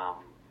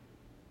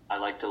 I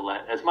like to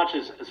let as much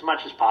as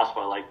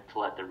possible. I like to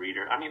let the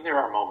reader. I mean, there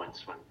are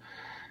moments when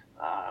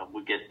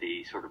we get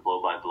the sort of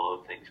blow by blow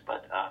of things,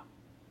 but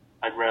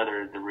I'd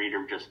rather the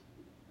reader just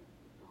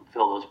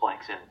fill those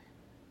blanks in.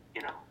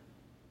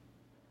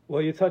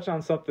 Well, you touched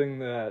on something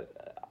that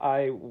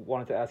I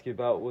wanted to ask you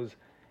about.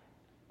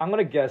 I'm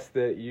going to guess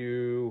that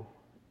you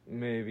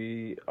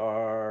maybe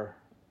are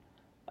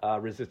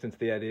resistant to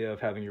the idea of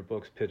having your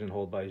books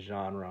pigeonholed by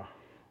genre.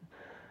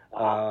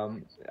 I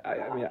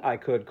mean, I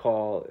could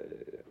call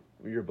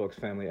your books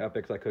family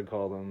epics. I could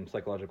call them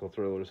psychological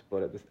thrillers.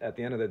 But at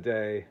the end of the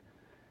day,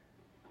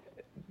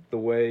 the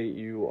way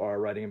you are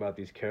writing about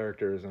these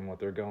characters and what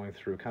they're going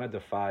through kind of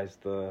defies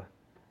the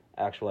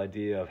actual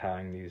idea of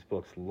having these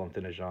books lumped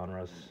into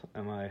genres.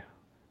 Am I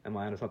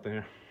onto something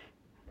here?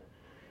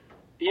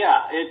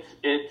 Yeah, it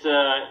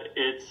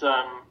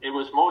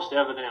was most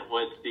evident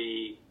with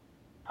the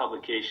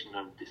publication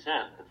of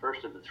Descent, the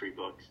first of the three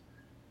books,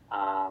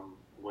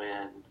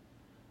 when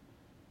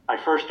I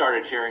first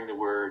started hearing the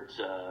words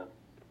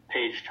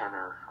page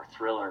turner or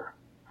thriller,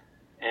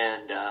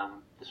 and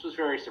this was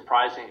very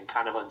surprising and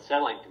kind of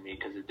unsettling to me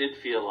because it did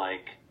feel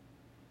like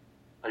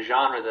a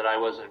genre that I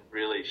wasn't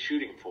really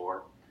shooting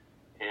for,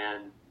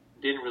 and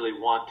didn't really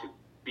want to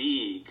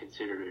be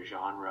considered a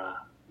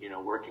genre,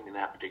 working in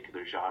that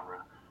particular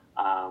genre.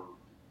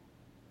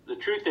 The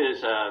truth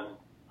is,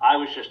 I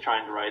was just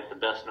trying to write the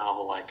best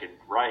novel I could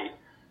write,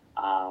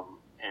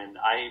 and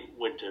I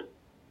went to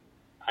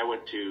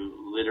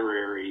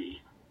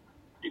literary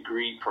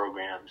degree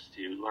programs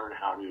to learn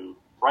how to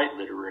write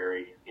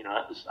literary.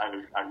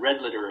 I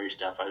read literary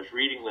stuff. I was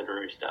reading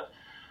literary stuff,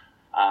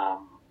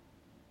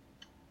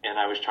 and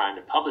I was trying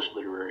to publish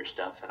literary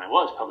stuff, and I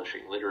was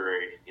publishing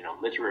literary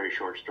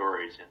short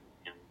stories in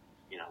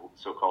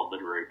so-called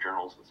literary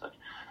journals and such.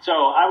 So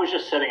I was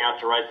just setting out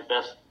to write the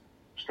best,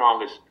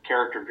 strongest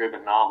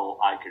character-driven novel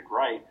I could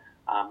write.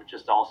 It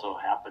just also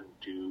happened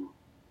to,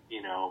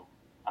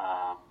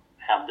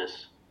 have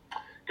this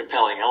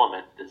compelling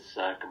element, this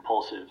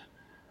compulsive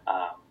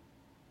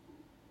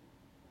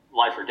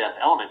life or death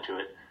element to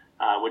it,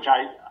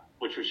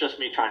 which was just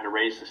me trying to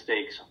raise the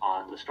stakes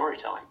on the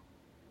storytelling.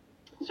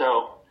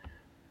 So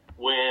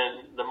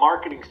when the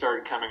marketing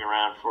started coming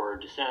around for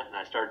Descent, and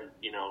I started,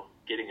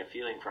 getting a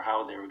feeling for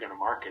how they were going to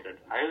market it,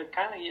 I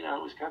kind of, it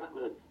was kind of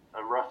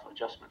a rough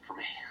adjustment for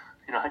me.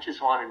 I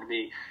just wanted to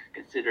be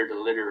considered a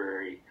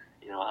literary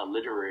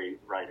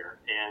writer,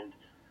 and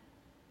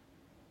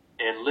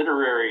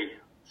literary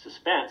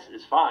suspense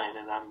is fine,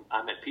 and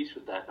I'm at peace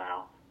with that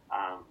now.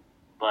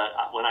 But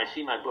when I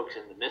see my books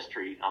on the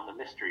mystery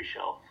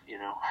shelf,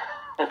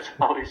 that's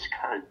always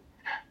kind of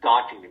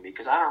daunting to me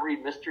because I don't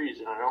read mysteries,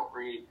 and I don't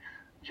read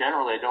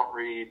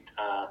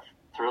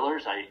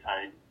thrillers. I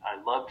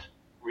loved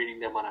reading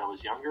them when I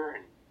was younger,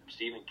 and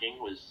Stephen King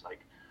was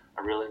like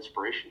a real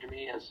inspiration to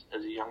me as a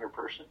younger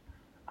person.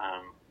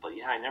 But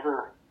yeah,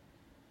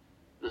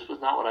 this was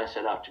not what I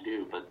set out to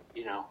do, but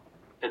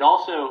it's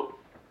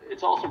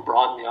also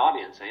broadened the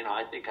audience.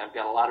 I think I've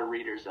got a lot of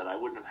readers that I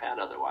wouldn't have had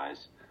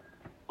otherwise,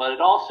 but it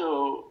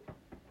also,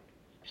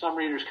 some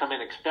readers come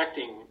in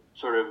expecting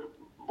sort of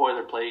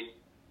boilerplate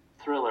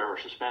thriller or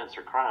suspense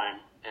or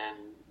crime,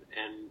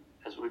 and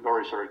as we've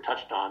already sort of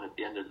touched on at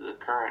the end of the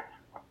current,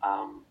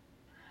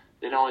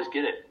 they don't always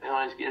get it. They don't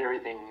always get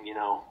everything,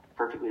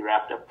 perfectly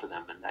wrapped up for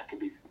them, and that can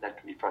be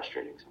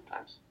frustrating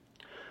sometimes.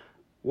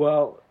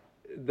 Well,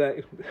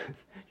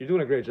 you're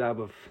doing a great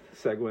job of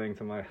segueing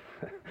to my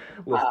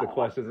list of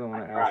questions I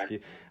want to ask you.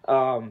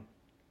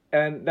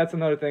 And that's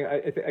another thing.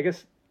 I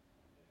guess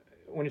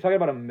when you're talking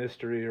about a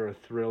mystery or a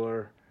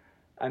thriller,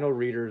 I know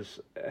readers.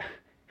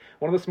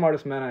 One of the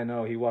smartest men I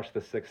know, he watched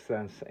The Sixth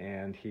Sense,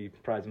 and he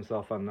prides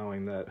himself on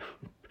knowing that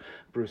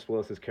Bruce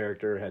Willis's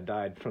character had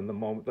died from the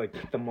moment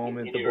the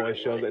boy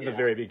shows at the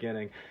very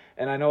beginning.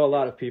 And I know a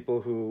lot of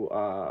people who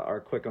are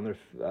quick on their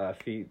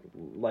feet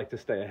like to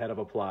stay ahead of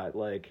a plot.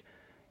 Like,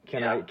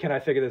 can I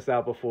figure this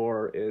out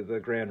before the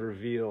grand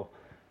reveal?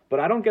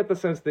 But I don't get the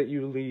sense that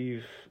you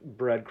leave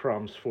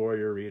breadcrumbs for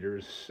your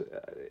readers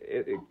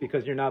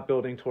because you're not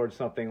building towards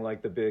something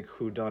like the big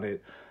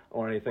whodunit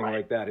or anything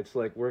like that. It's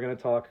like we're going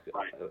to talk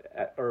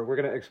or we're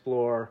going to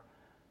explore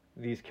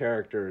these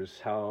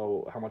characters,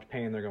 how much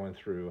pain they're going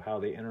through, how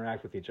they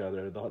interact with each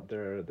other,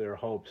 their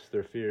hopes,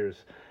 their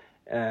fears,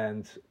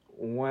 and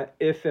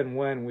if and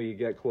when we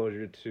get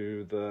closure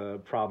to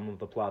the problem of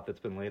the plot that's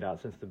been laid out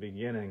since the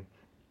beginning,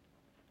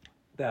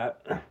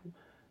 that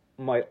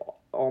might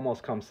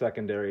almost come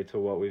secondary to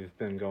what we've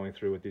been going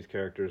through with these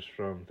characters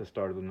from the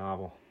start of the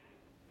novel.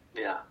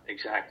 Yeah,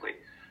 exactly.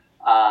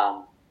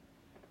 I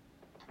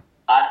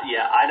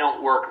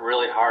don't work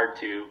really hard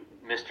to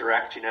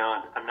misdirect,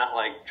 I'm not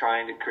like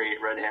trying to create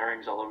red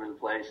herrings all over the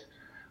place.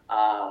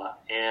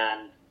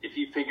 And if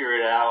you figure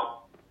it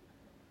out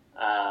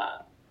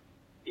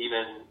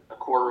even a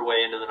quarter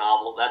way into the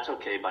novel, that's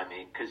okay by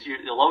me, because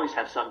you'll always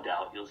have some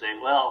doubt. You'll say,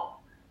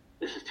 well,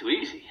 this is too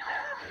easy.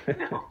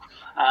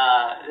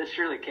 This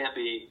surely can't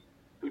be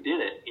who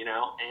did it,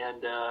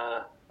 and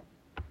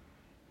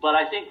but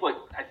I think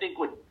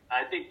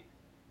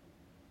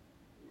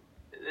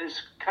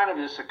there's kind of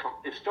this,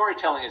 if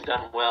storytelling is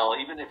done well,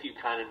 even if you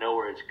kind of know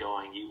where it's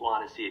going, you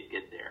want to see it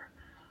get there.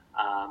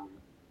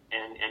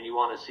 And you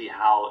want to see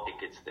how it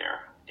gets there.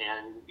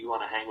 And you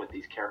want to hang with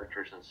these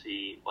characters and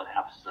see what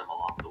happens to them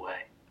along the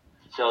way.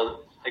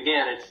 So,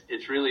 again,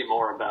 it's really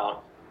more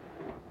about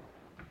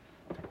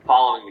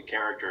following the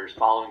characters,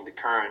 following the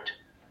current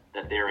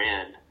that they're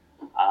in,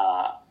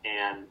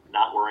 and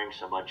not worrying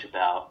so much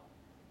about,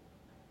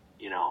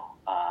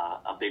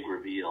 a big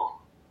reveal.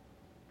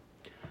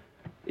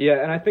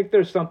 Yeah, and I think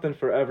there's something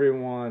for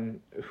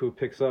everyone who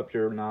picks up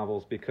your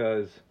novels,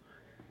 because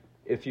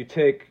if you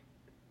take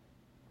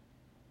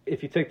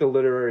the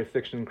literary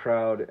fiction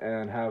crowd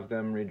and have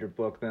them read your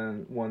book,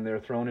 then when they're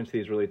thrown into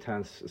these really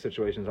tense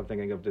situations, I'm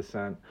thinking of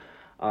Descent,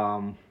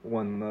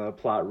 when the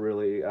plot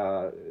really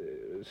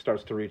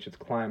starts to reach its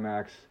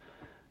climax,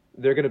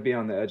 they're going to be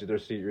on the edge of their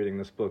seat reading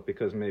this book,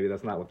 because maybe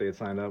that's not what they had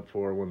signed up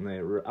for when they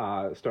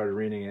started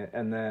reading it.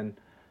 And then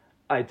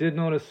I did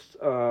notice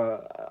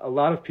a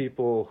lot of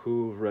people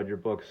who've read your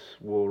books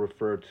will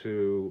refer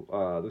to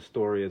the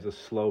story as a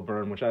slow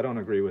burn, which I don't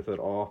agree with at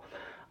all.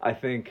 I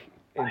think...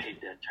 I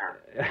hate that term.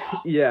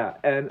 Yeah,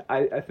 and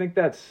I think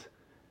that's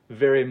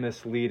very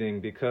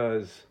misleading,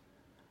 because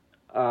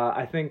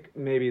I think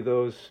maybe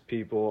those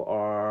people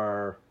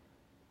are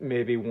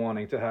maybe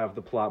wanting to have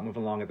the plot move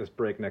along at this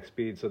breakneck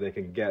speed so they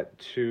can get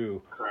to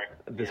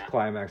this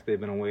climax they've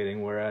been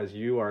awaiting, whereas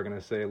you are going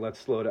to say, let's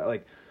slow down.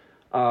 Like,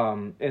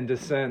 in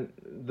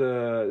Descent,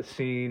 the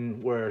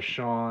scene where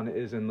Sean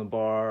is in the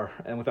bar,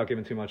 and without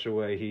giving too much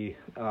away, he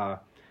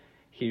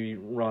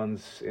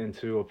runs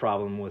into a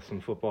problem with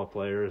some football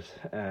players,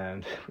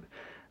 and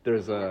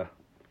there's a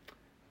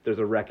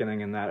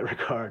reckoning in that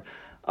regard.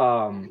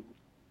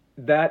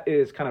 That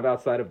is kind of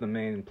outside of the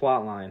main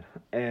plot line,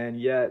 and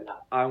yet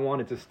I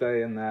wanted to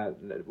stay in that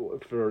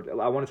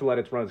I wanted to let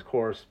it run its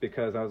course,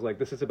 because I was like,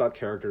 this is about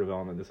character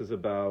development. This is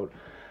about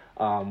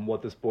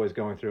what this boy's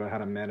going through and how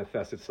to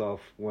manifest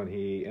itself when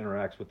he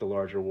interacts with the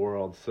larger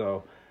world.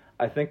 So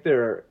I think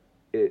the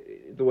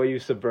way you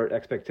subvert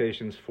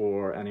expectations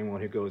for anyone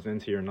who goes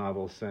into your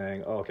novel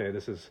saying, oh, okay,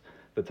 this is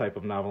the type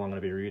of novel I'm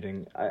going to be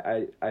reading,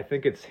 I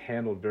think it's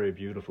handled very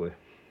beautifully.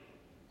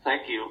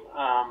 Thank you.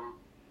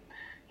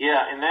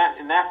 Yeah, in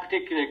that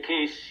particular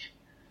case,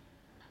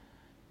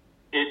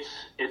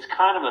 it's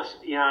kind of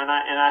and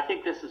I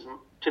think this is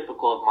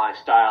typical of my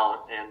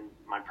style and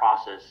my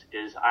process,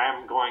 is I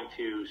am going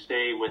to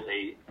stay with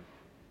a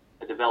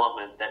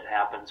development that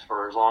happens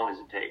for as long as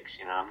it takes.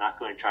 I'm not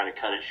going to try to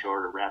cut it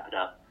short or wrap it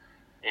up.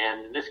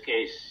 And in this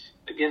case,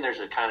 again, there's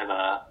a kind of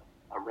a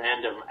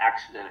random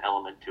accident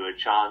element to it.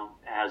 Sean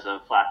has a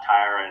flat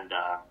tire, and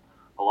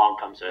along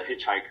comes a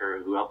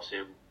hitchhiker who helps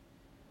him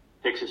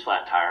fix his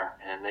flat tire,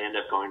 and they end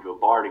up going to a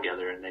bar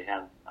together, and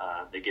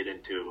they get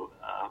into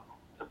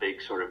a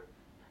big sort of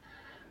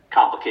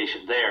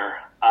complication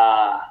there.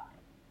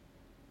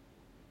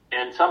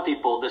 And some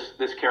people,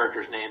 this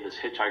character's name, this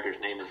hitchhiker's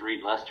name is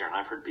Reed Lester, and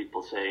I've heard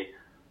people say,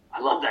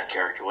 I love that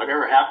character.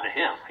 Whatever happened to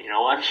him?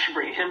 Why don't you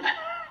bring him back?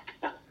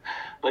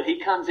 But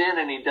he comes in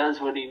and he does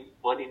what he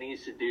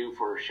needs to do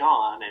for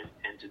Sean,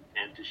 and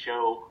to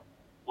show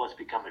what's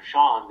become of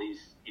Sean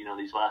these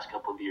last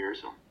couple of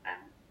years, and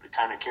the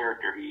kind of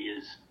character he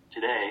is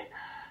today.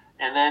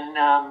 And then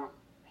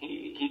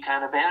he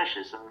kind of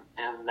vanishes,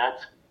 and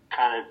that's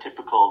kind of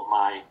typical of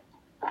my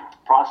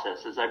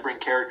process. As I bring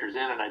characters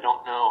in, and I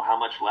don't know how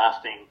much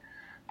lasting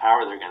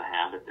power they're going to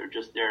have, if they're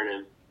just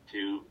there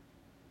to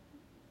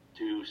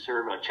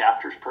serve a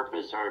chapter's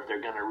purpose, or if they're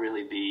going to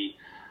really be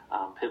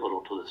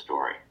pivotal to the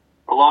story.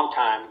 For a long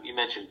time, you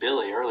mentioned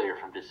Billy earlier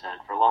from Descent.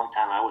 For a long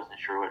time, I wasn't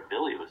sure what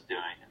Billy was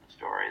doing in the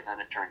story. And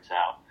then it turns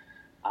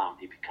out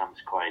he becomes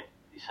quite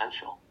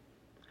essential.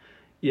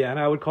 Yeah, and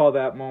I would call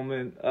that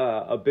moment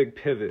a big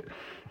pivot.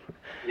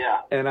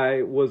 Yeah. And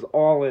I was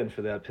all in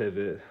for that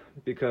pivot,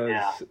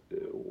 because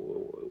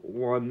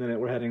 1 minute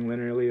we're heading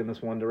linearly in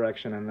this one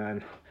direction, and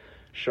then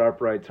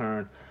sharp right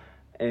turn.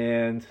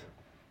 And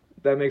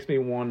that makes me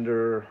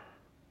wonder...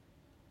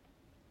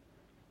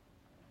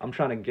 I'm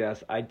trying to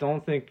guess. I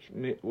don't think,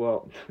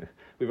 well,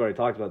 we've already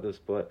talked about this,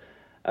 but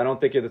I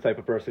don't think you're the type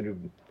of person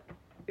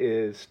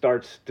who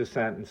starts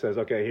Descent and says,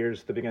 okay,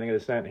 here's the beginning of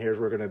Descent, here's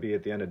where we're going to be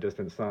at the end of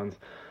Distant Sons.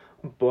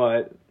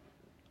 But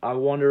I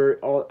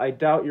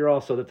doubt you're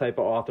also the type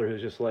of author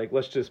who's just like,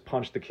 let's just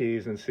punch the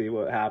keys and see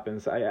what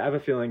happens. I have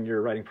a feeling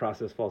your writing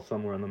process falls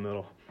somewhere in the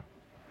middle.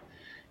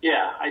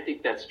 Yeah, I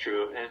think that's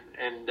true.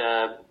 And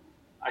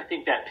I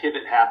think that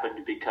pivot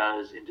happened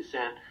because in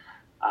Descent,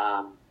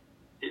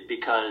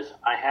 because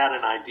I had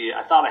an idea.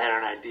 I thought I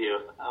had an idea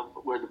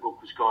of where the book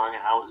was going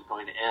and how it was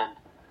going to end.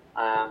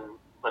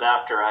 But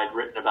after I'd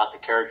written about the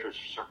characters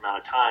for a certain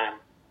amount of time,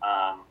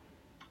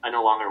 I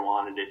no longer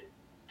wanted it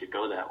to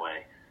go that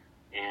way.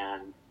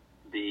 And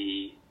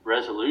the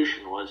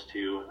resolution was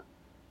to,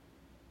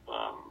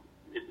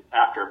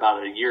 after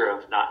about a year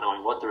of not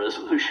knowing what the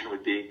resolution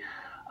would be,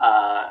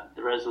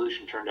 the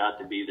resolution turned out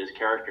to be this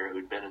character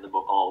who'd been in the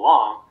book all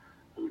along,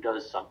 who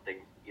does something,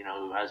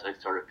 who has a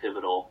sort of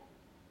pivotal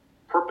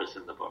purpose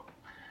in the book.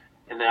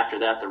 And after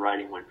that, the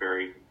writing went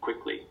very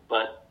quickly.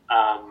 But,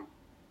 I'm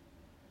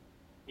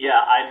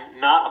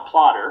not a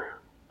plotter,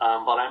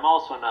 but I'm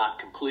also not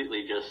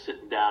completely just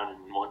sitting down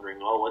and wondering,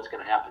 what's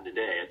going to happen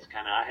today? It's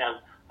kind of, I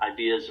have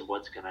ideas of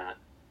what's going to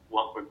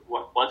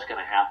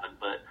happen,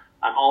 but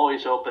I'm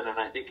always open, and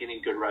I think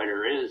any good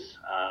writer is,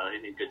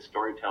 any good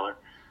storyteller,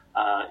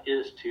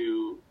 is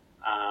to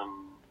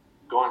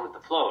go on with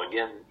the flow.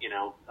 Again,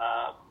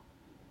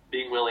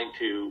 being willing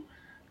to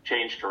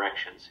change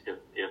directions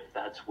if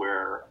that's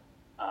where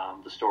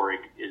the story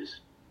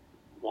is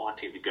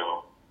wanting to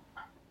go.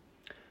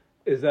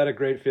 Is that a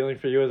great feeling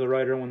for you as a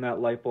writer when that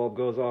light bulb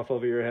goes off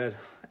over your head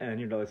and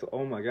you're like,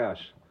 oh my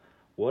gosh,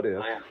 what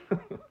if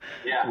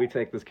we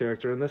take this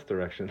character in this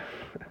direction?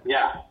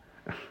 Yeah.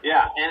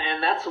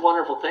 And that's the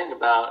wonderful thing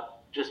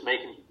about just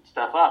making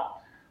stuff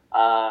up,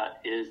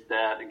 is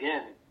that,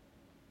 again,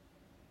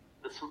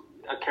 it's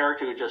a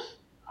character who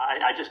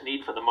I just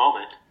need for the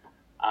moment.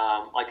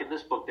 Like in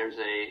this book,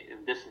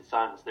 in Distant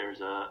Suns,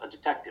 there's a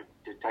Detective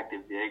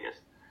Viegas.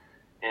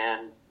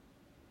 And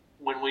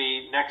when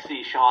we next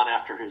see Sean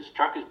after his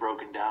truck is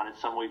broken down, it's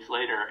some weeks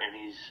later, and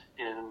he's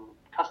in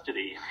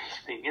custody.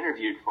 He's being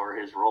interviewed for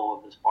his role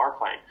in this bar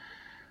fight.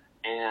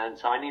 And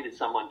so I needed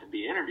someone to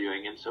be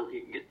interviewing him so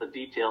he could get the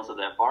details of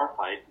that bar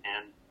fight,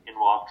 and in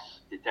walks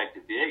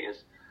Detective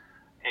Viegas.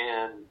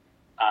 And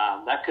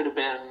that could have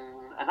been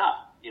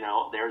enough.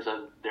 There's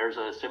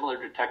a similar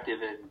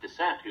detective in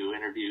Descent who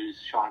interviews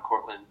Sean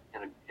Cortland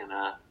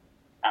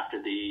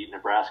after the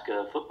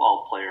Nebraska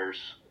football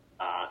players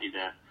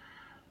event.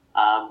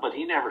 But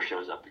he never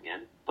shows up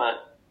again.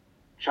 But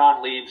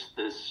Sean leaves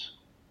this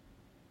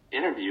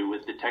interview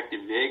with Detective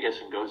Viegas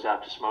and goes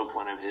out to smoke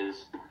one of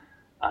his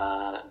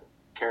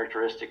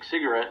characteristic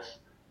cigarettes,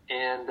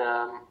 and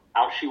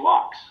out she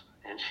walks,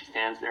 and she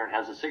stands there and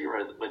has a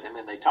cigarette with him,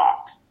 and they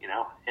talk,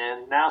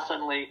 and now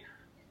suddenly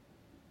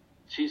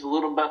she's a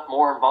little bit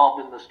more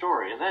involved in the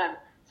story. And then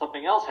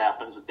something else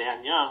happens with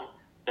Dan Young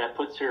that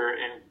puts her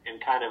in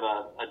kind of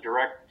a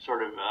direct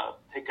sort of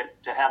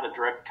to have a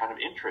direct kind of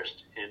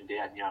interest in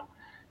Dan Young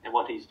and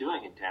what he's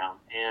doing in town,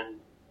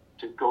 and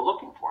to go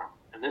looking for him.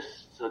 And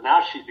so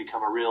now she's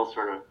become a real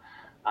sort of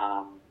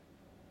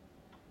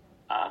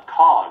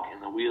cog in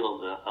the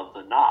wheel of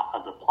the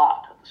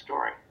plot of the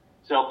story.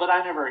 So, but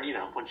I never,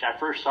 when I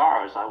first saw her,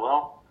 I was like,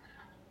 well,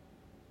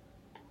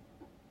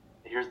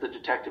 here's the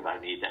detective I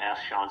need to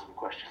ask Sean some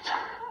questions.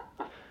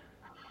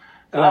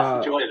 So that's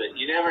the joy of it.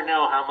 You never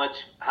know how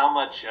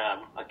much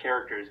a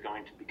character is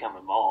going to become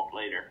involved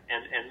later,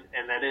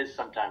 and that is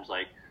sometimes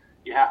like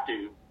you have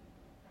to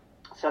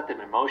set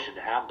them in motion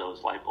to have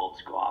those light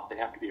bulbs go off. They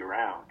have to be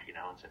around,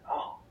 and say,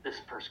 oh, this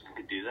person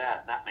could do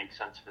that, and that makes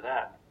sense for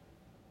that.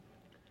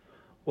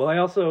 Well, I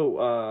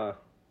also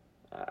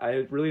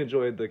I really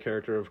enjoyed the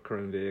character of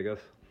Corinne Viegas,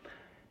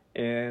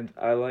 and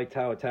I liked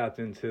how it tapped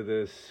into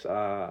this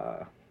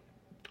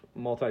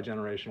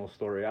multi-generational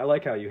story. I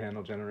like how you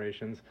handle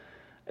generations.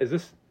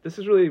 This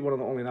is really one of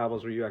the only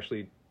novels where you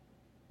actually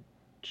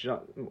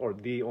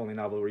the only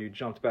novel where you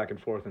jumped back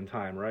and forth in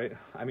time, right?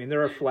 I mean,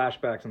 there are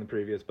flashbacks in the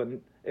previous, but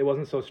it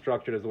wasn't so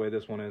structured as the way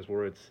this one is,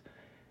 where it's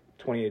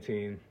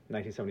 2018,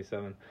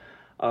 1977.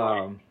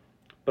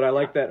 But I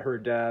like that her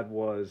dad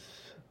was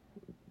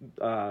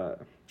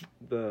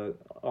the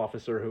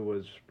officer who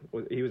was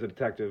a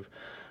detective,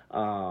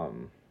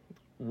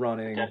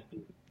 running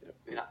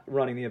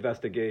the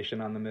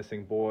investigation on the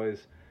missing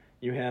boys.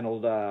 You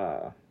handled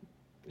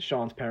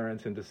Sean's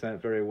parents in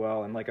Descent very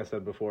well, and like I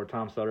said before,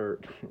 Tom Sutter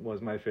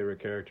was my favorite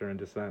character in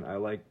Descent. I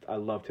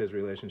loved his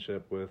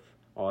relationship with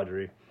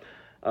Audrey.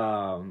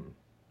 Yeah,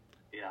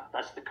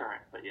 that's the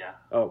current, but yeah.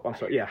 Oh, I'm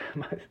sorry. Yeah,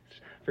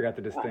 forgot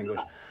to distinguish.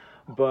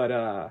 But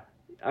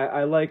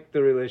I like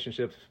the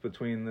relationships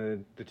between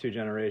the two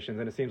generations,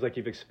 and it seems like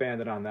you've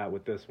expanded on that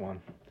with this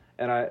one.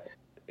 And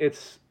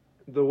it's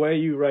the way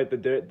you write the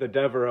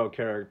Devereaux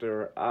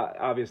character.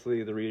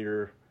 Obviously, the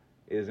reader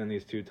is in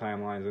these two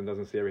timelines and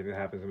doesn't see everything that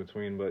happens in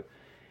between, but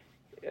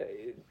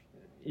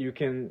you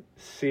can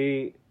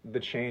see the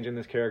change in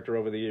this character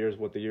over the years,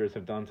 what the years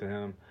have done to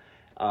him.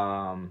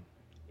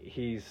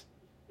 He's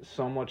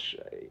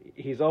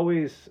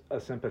always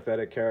a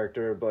sympathetic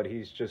character, but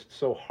he's just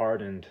so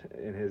hardened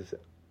in his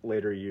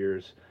later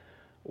years,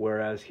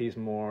 whereas he's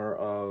more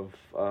of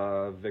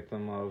a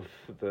victim of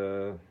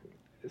the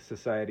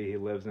society he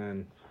lives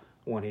in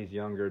when he's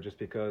younger, just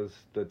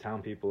because the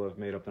town people have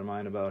made up their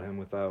mind about him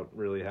without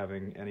really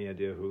having any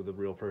idea who the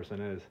real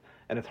person is,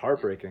 and it's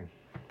heartbreaking.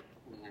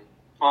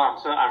 Well,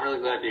 I'm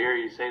really glad to hear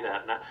you say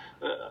that. And I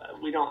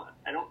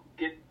don't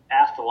get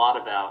asked a lot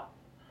about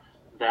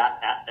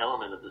that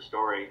element of the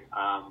story,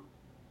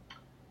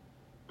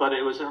 but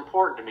it was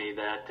important to me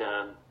that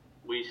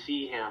we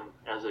see him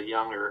as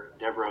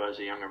Devereaux as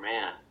a younger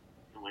man,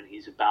 when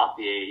he's about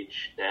the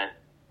age that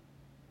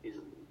he's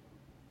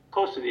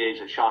close to the age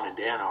that Sean and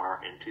Dan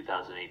are in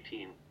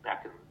 2018,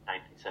 back in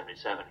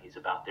 1977, he's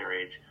about their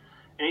age.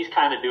 And he's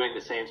kind of doing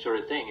the same sort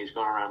of thing. He's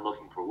going around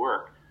looking for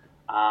work.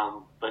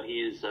 But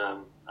he is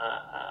a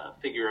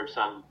figure of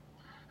some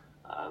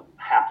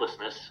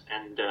haplessness,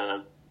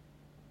 and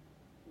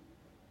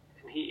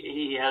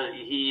he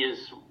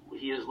is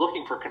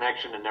looking for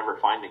connection and never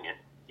finding it,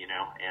 you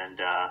know. And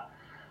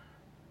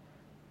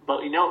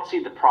but you don't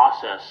see the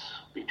process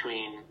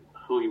between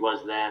who he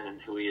was then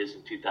and who he is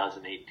in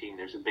 2018.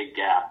 There's a big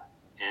gap,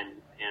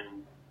 and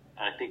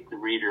I think the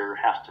reader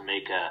has to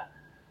make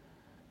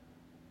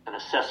an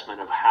assessment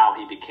of how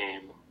he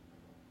became,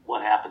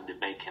 what happened to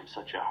make him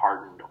such a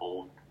hardened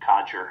old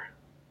codger.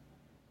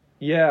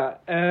 Yeah,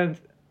 and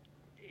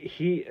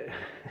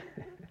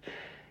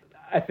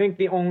I think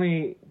the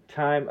only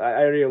time, I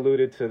already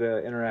alluded to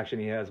the interaction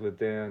he has with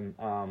Dan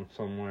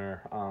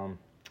somewhere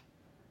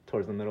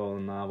towards the middle of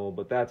the novel,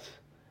 but that's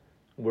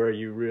where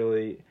you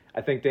really,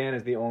 I think Dan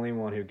is the only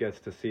one who gets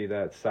to see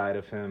that side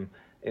of him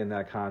in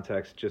that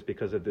context, just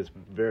because of this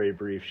very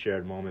brief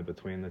shared moment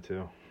between the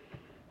two.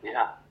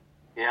 Yeah.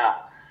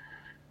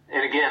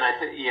 And again, I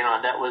think, you know,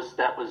 that was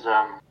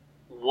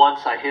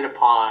once I hit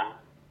upon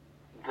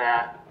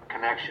that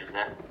connection,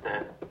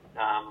 that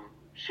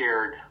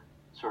shared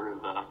sort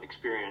of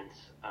experience,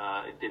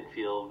 it did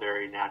feel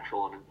very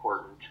natural and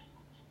important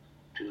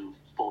to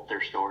both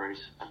their stories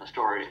and the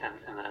story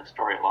and the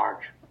story at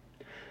large.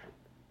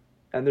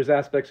 And there's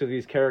aspects of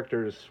these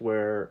characters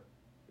where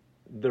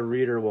the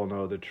reader will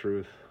know the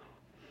truth,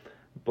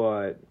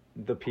 but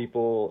the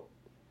people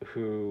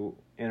who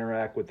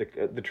interact with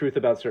the truth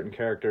about certain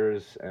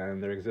characters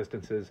and their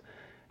existences,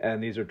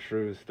 and these are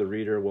truths the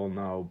reader will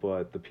know,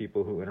 but the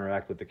people who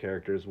interact with the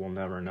characters will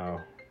never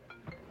know.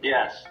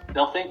 Yes,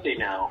 they'll think they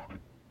know,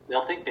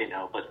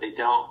 but they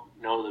don't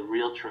know the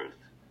real truth.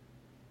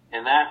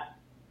 And that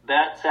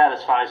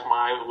satisfies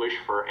my wish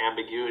for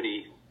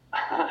ambiguity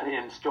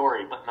in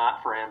story, but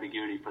not for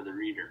ambiguity for the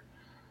reader.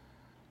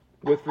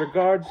 With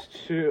regards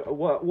to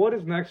what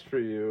is next for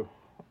you,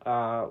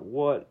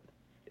 what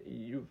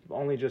you've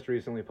only just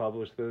recently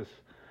published this.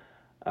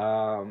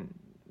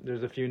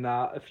 There's a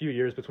few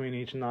years between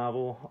each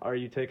novel. Are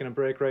you taking a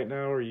break right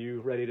now, or are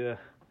you ready to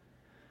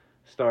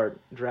start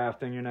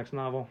drafting your next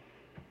novel?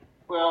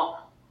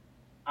 Well,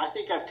 I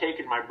think I've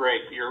taken my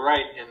break. You're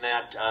right in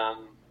that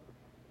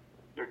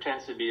there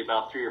tends to be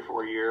about 3 or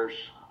 4 years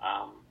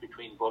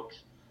between books.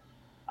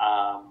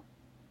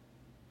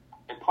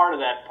 And part of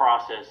that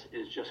process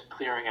is just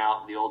clearing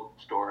out the old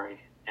story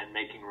and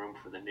making room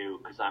for the new,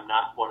 because I'm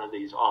not one of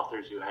these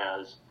authors who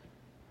has,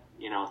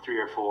 3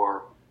 or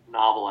 4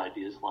 novel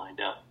ideas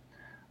lined up.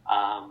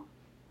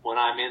 When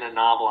I'm in a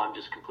novel, I'm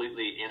just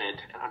completely in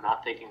it, and I'm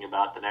not thinking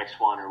about the next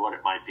one or what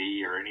it might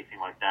be or anything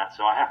like that.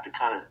 So I have to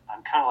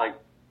I'm kind of like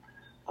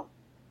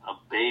a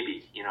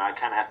baby, I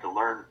kind of have to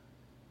learn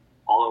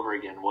all over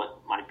again what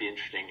might be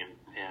interesting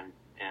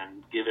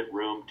and give it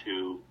room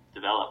to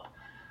develop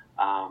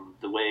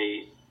the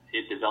way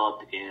it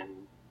developed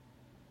in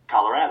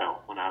Colorado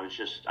when I was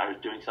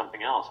doing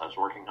something else. I was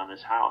working on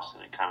this house,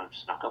 and it kind of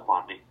snuck up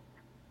on me.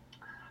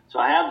 So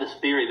I have this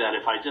theory that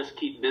if I just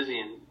keep busy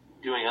and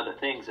doing other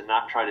things and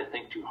not try to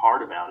think too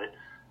hard about it,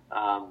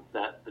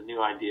 that the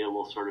new idea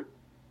will sort of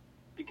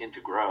begin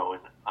to grow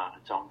on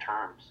its own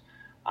terms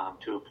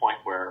to a point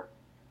where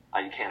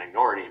you can't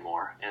ignore it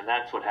anymore. And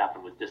that's what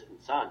happened with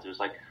Distant Suns. It was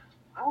like,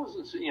 I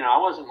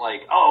wasn't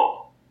like,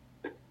 oh,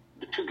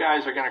 the two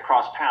guys are going to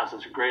cross paths.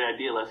 That's a great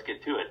idea. Let's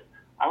get to it.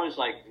 I was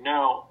like,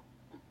 no,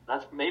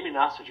 that's maybe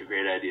not such a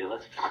great idea.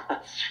 Let's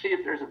see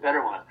if there's a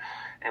better one.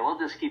 And we'll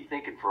just keep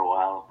thinking for a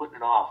while and putting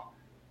it off.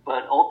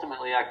 But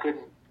ultimately, I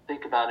couldn't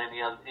think about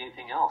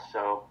anything else.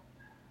 So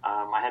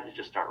I had to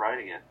just start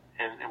writing it.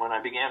 And when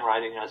I began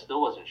writing, I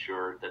still wasn't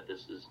sure that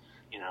this is,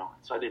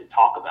 so I didn't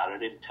talk about it. I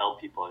didn't tell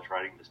people I was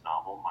writing this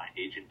novel. My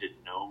agent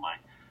didn't know.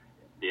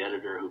 The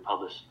editor who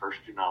published the first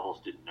 2 novels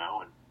didn't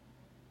know.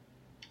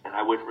 And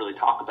I wouldn't really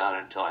talk about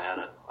it until I had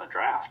a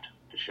draft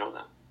to show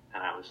them.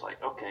 And I was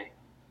like, okay,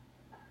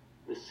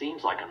 this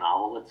seems like a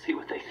novel. Let's see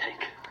what they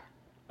think.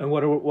 And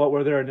what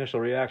were their initial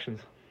reactions?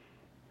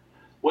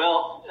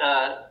 Well,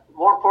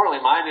 more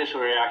importantly, my initial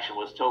reaction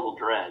was total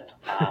dread.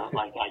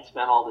 Like I'd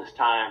spent all this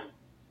time,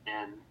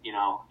 and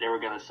they were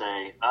going to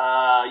say,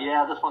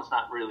 yeah, this one's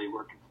not really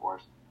working for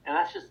us. And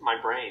that's just my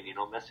brain,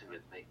 messing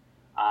with me.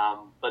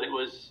 But it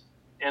was,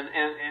 and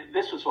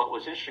this was what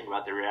was interesting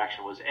about the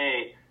reaction was,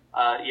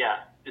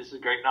 yeah, this is a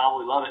great novel.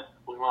 We love it.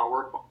 We want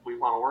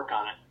to work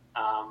on it.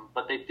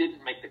 But they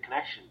didn't make the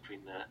connection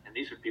between and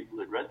these are people who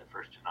had read the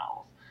first 2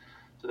 novels.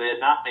 So they had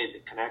not made the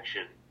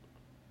connection,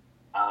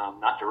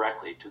 not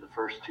directly to the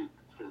first 2,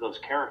 to those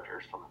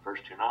characters from the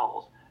first 2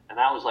 novels. And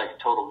that was like a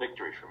total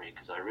victory for me,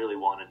 because I really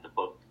wanted the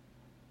book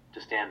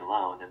to stand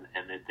alone,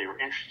 and if they were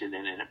interested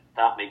in it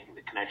without making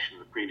the connection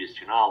to the previous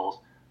 2 novels,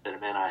 then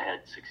it meant I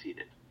had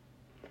succeeded.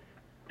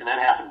 And that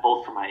happened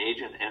both for my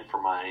agent and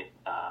for my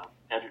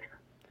editor.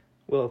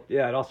 Well,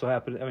 yeah, it also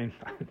happened. I mean,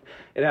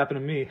 it happened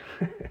to me.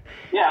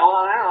 Yeah, well,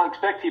 I don't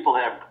expect people to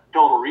have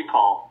total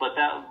recall, but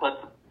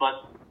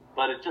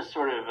it just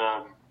sort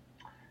of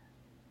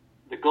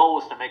the goal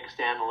was to make a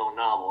standalone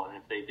novel, and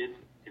if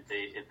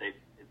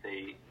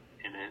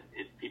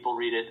people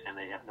read it and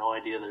they have no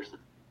idea there's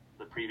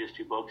the previous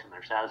two books and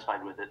they're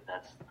satisfied with it,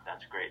 that's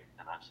great,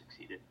 and I've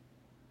succeeded.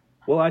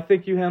 Well, I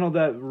think you handled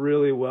that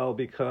really well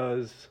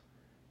because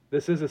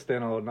this is a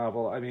standalone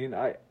novel. I mean,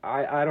 I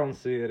don't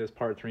see it as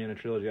part 3 in a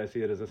trilogy. I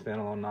see it as a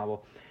standalone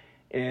novel.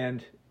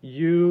 And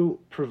you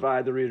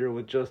provide the reader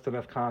with just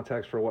enough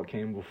context for what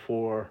came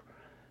before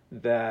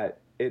that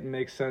it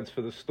makes sense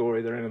for the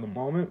story they're in the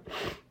moment.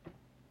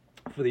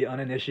 For the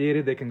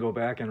uninitiated, they can go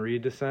back and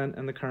read Descent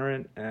and The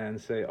Current and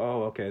say,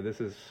 oh, okay,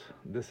 this is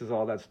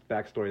all that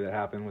backstory that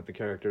happened with the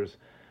characters.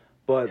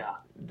 But yeah,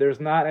 there's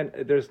not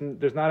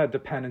a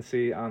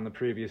dependency on the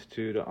previous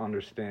two to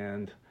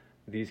understand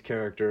these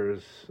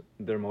characters,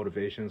 their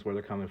motivations, where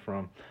they're coming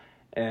from,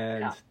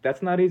 and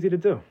that's not easy to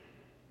do.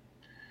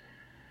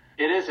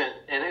 It isn't,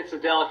 and it's a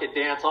delicate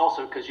dance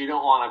also, because you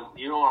don't want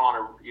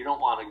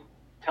to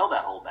tell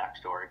that whole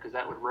backstory, because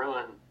that would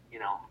ruin,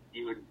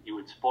 you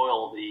would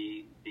spoil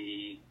the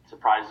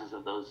surprises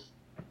of those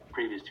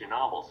previous two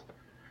novels.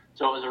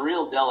 So it was a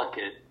real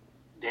delicate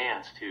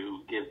dance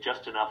to give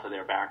just enough of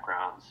their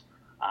backgrounds,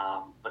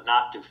 but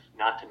not to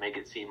make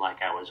it seem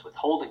like I was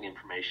withholding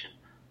information,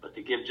 but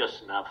to give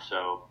just enough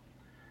so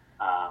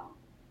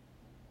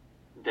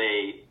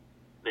they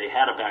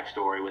had a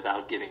backstory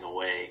without giving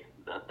away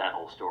that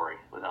whole story,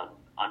 without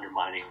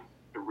undermining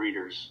the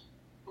reader's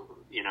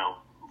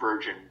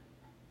virgin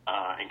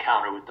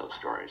encounter with those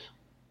stories.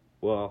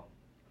 Well,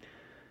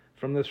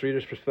 from this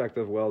reader's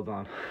perspective, well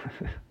done.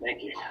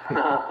 Thank you.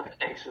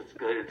 Thanks. It's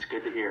good. It's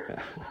good to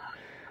hear.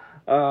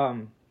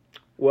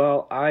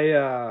 Well,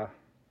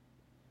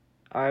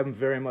 I'm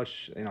very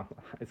much,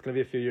 it's going to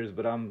be a few years,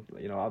 but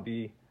I'll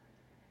be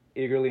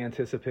eagerly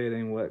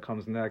anticipating what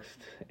comes next,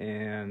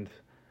 and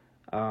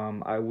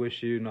I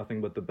wish you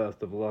nothing but the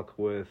best of luck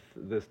with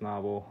this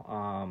novel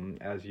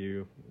as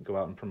you go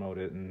out and promote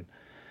it. And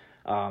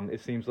it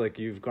seems like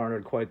you've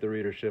garnered quite the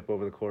readership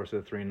over the course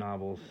of 3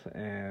 novels,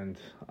 and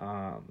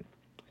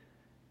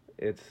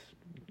it's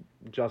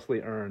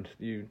justly earned.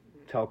 You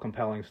tell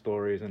compelling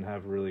stories and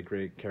have really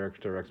great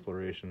character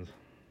explorations.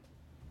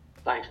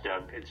 Thanks,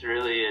 Doug. It's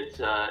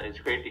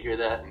great to hear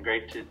that, and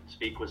great to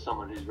speak with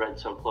someone who's read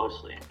so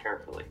closely and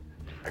carefully.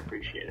 I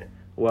appreciate it.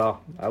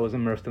 Well, I was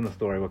immersed in the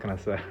story. What can I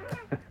say?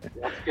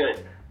 That's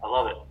good. I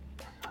love it.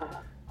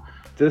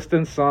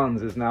 Distant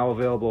Suns is now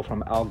available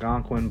from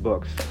Algonquin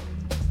Books.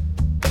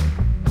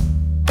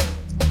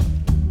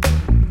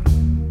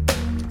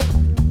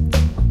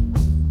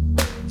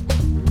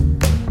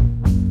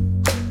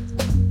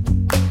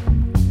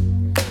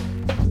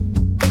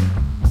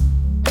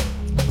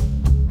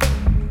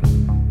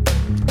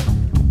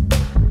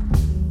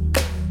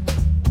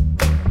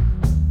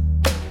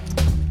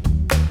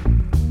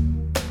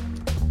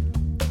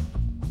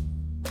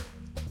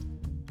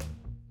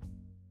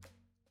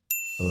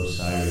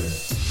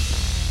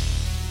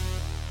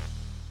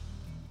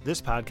 This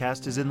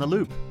podcast is In the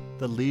Loop,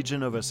 the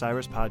Legion of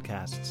Osiris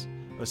podcasts.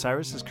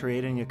 Osiris is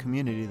creating a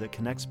community that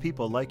connects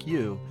people like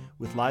you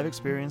with live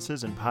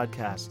experiences and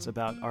podcasts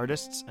about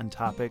artists and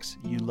topics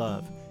you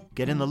love.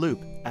 Get in the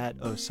loop at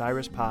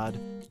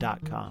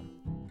osirispod.com.